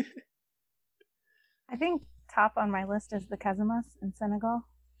 I think top on my list is the Casamance in Senegal.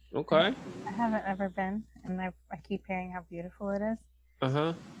 Okay. I haven't ever been, and I keep hearing how beautiful it is.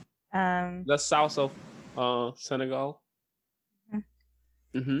 Uh-huh. The south of Senegal.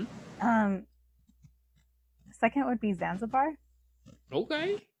 Mm-hmm. Second would be Zanzibar.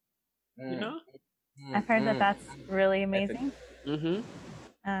 Okay. Yeah. I've heard that that's really amazing. Mm-hmm.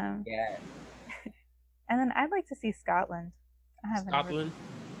 Yeah. And then I'd like to see Scotland. I haven't. Scotland.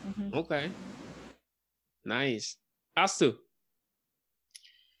 Okay. Nice. Astou.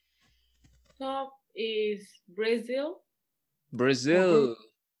 Top is Brazil.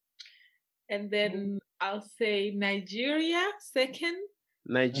 And then I'll say Nigeria second.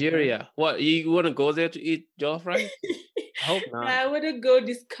 Nigeria. What, you want to go there to eat jollof rice? I hope not. I want to go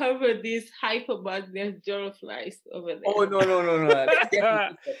discover this hype about their jollof rice over there. Oh,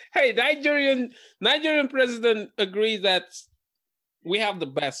 no. Hey, Nigerian president agrees that we have the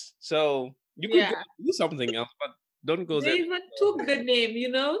best. So you could go do something else, but don't go there. They even took the name,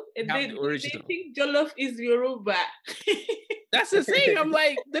 and they think jollof is Yoruba. That's the thing. I'm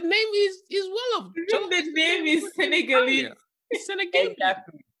like, the name is Wolof. The name is Senegalese. It's Senegalese.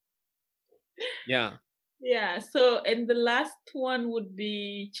 Yeah. Yeah. So, and the last one would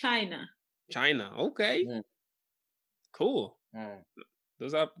be China. China. Okay. Cool.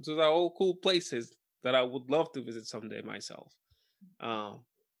 Those are all cool places that I would love to visit someday myself.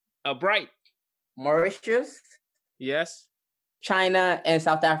 Bright. Mauritius. Yes. China and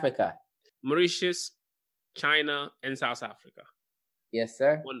South Africa. Mauritius, China, and South Africa. Yes,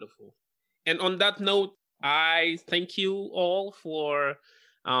 sir. Wonderful. And on that note, I thank you all for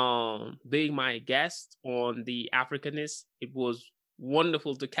being my guest on the Africanist. It was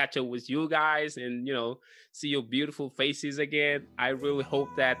wonderful to catch up with you guys and, see your beautiful faces again. I really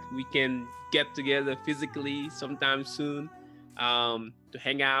hope that we can get together physically sometime soon to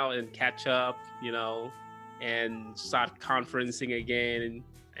hang out and catch up, and start conferencing again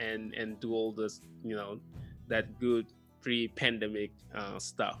and do all this, that good pre-pandemic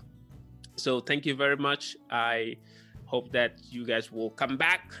stuff. So thank you very much. I hope that you guys will come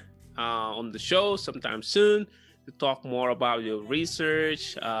back on the show sometime soon to talk more about your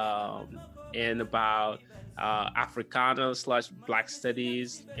research and about Africana/Black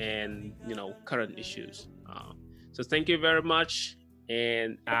studies and, current issues. So thank you very much.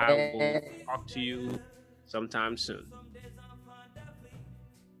 And I will talk to you sometime soon.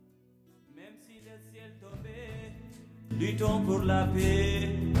 Luttons pour la paix.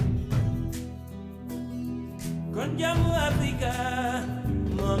 kon jamu Africa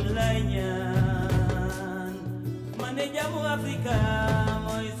moom lay ñaan man de jamu Africa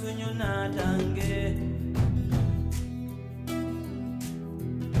mooy suñu naatange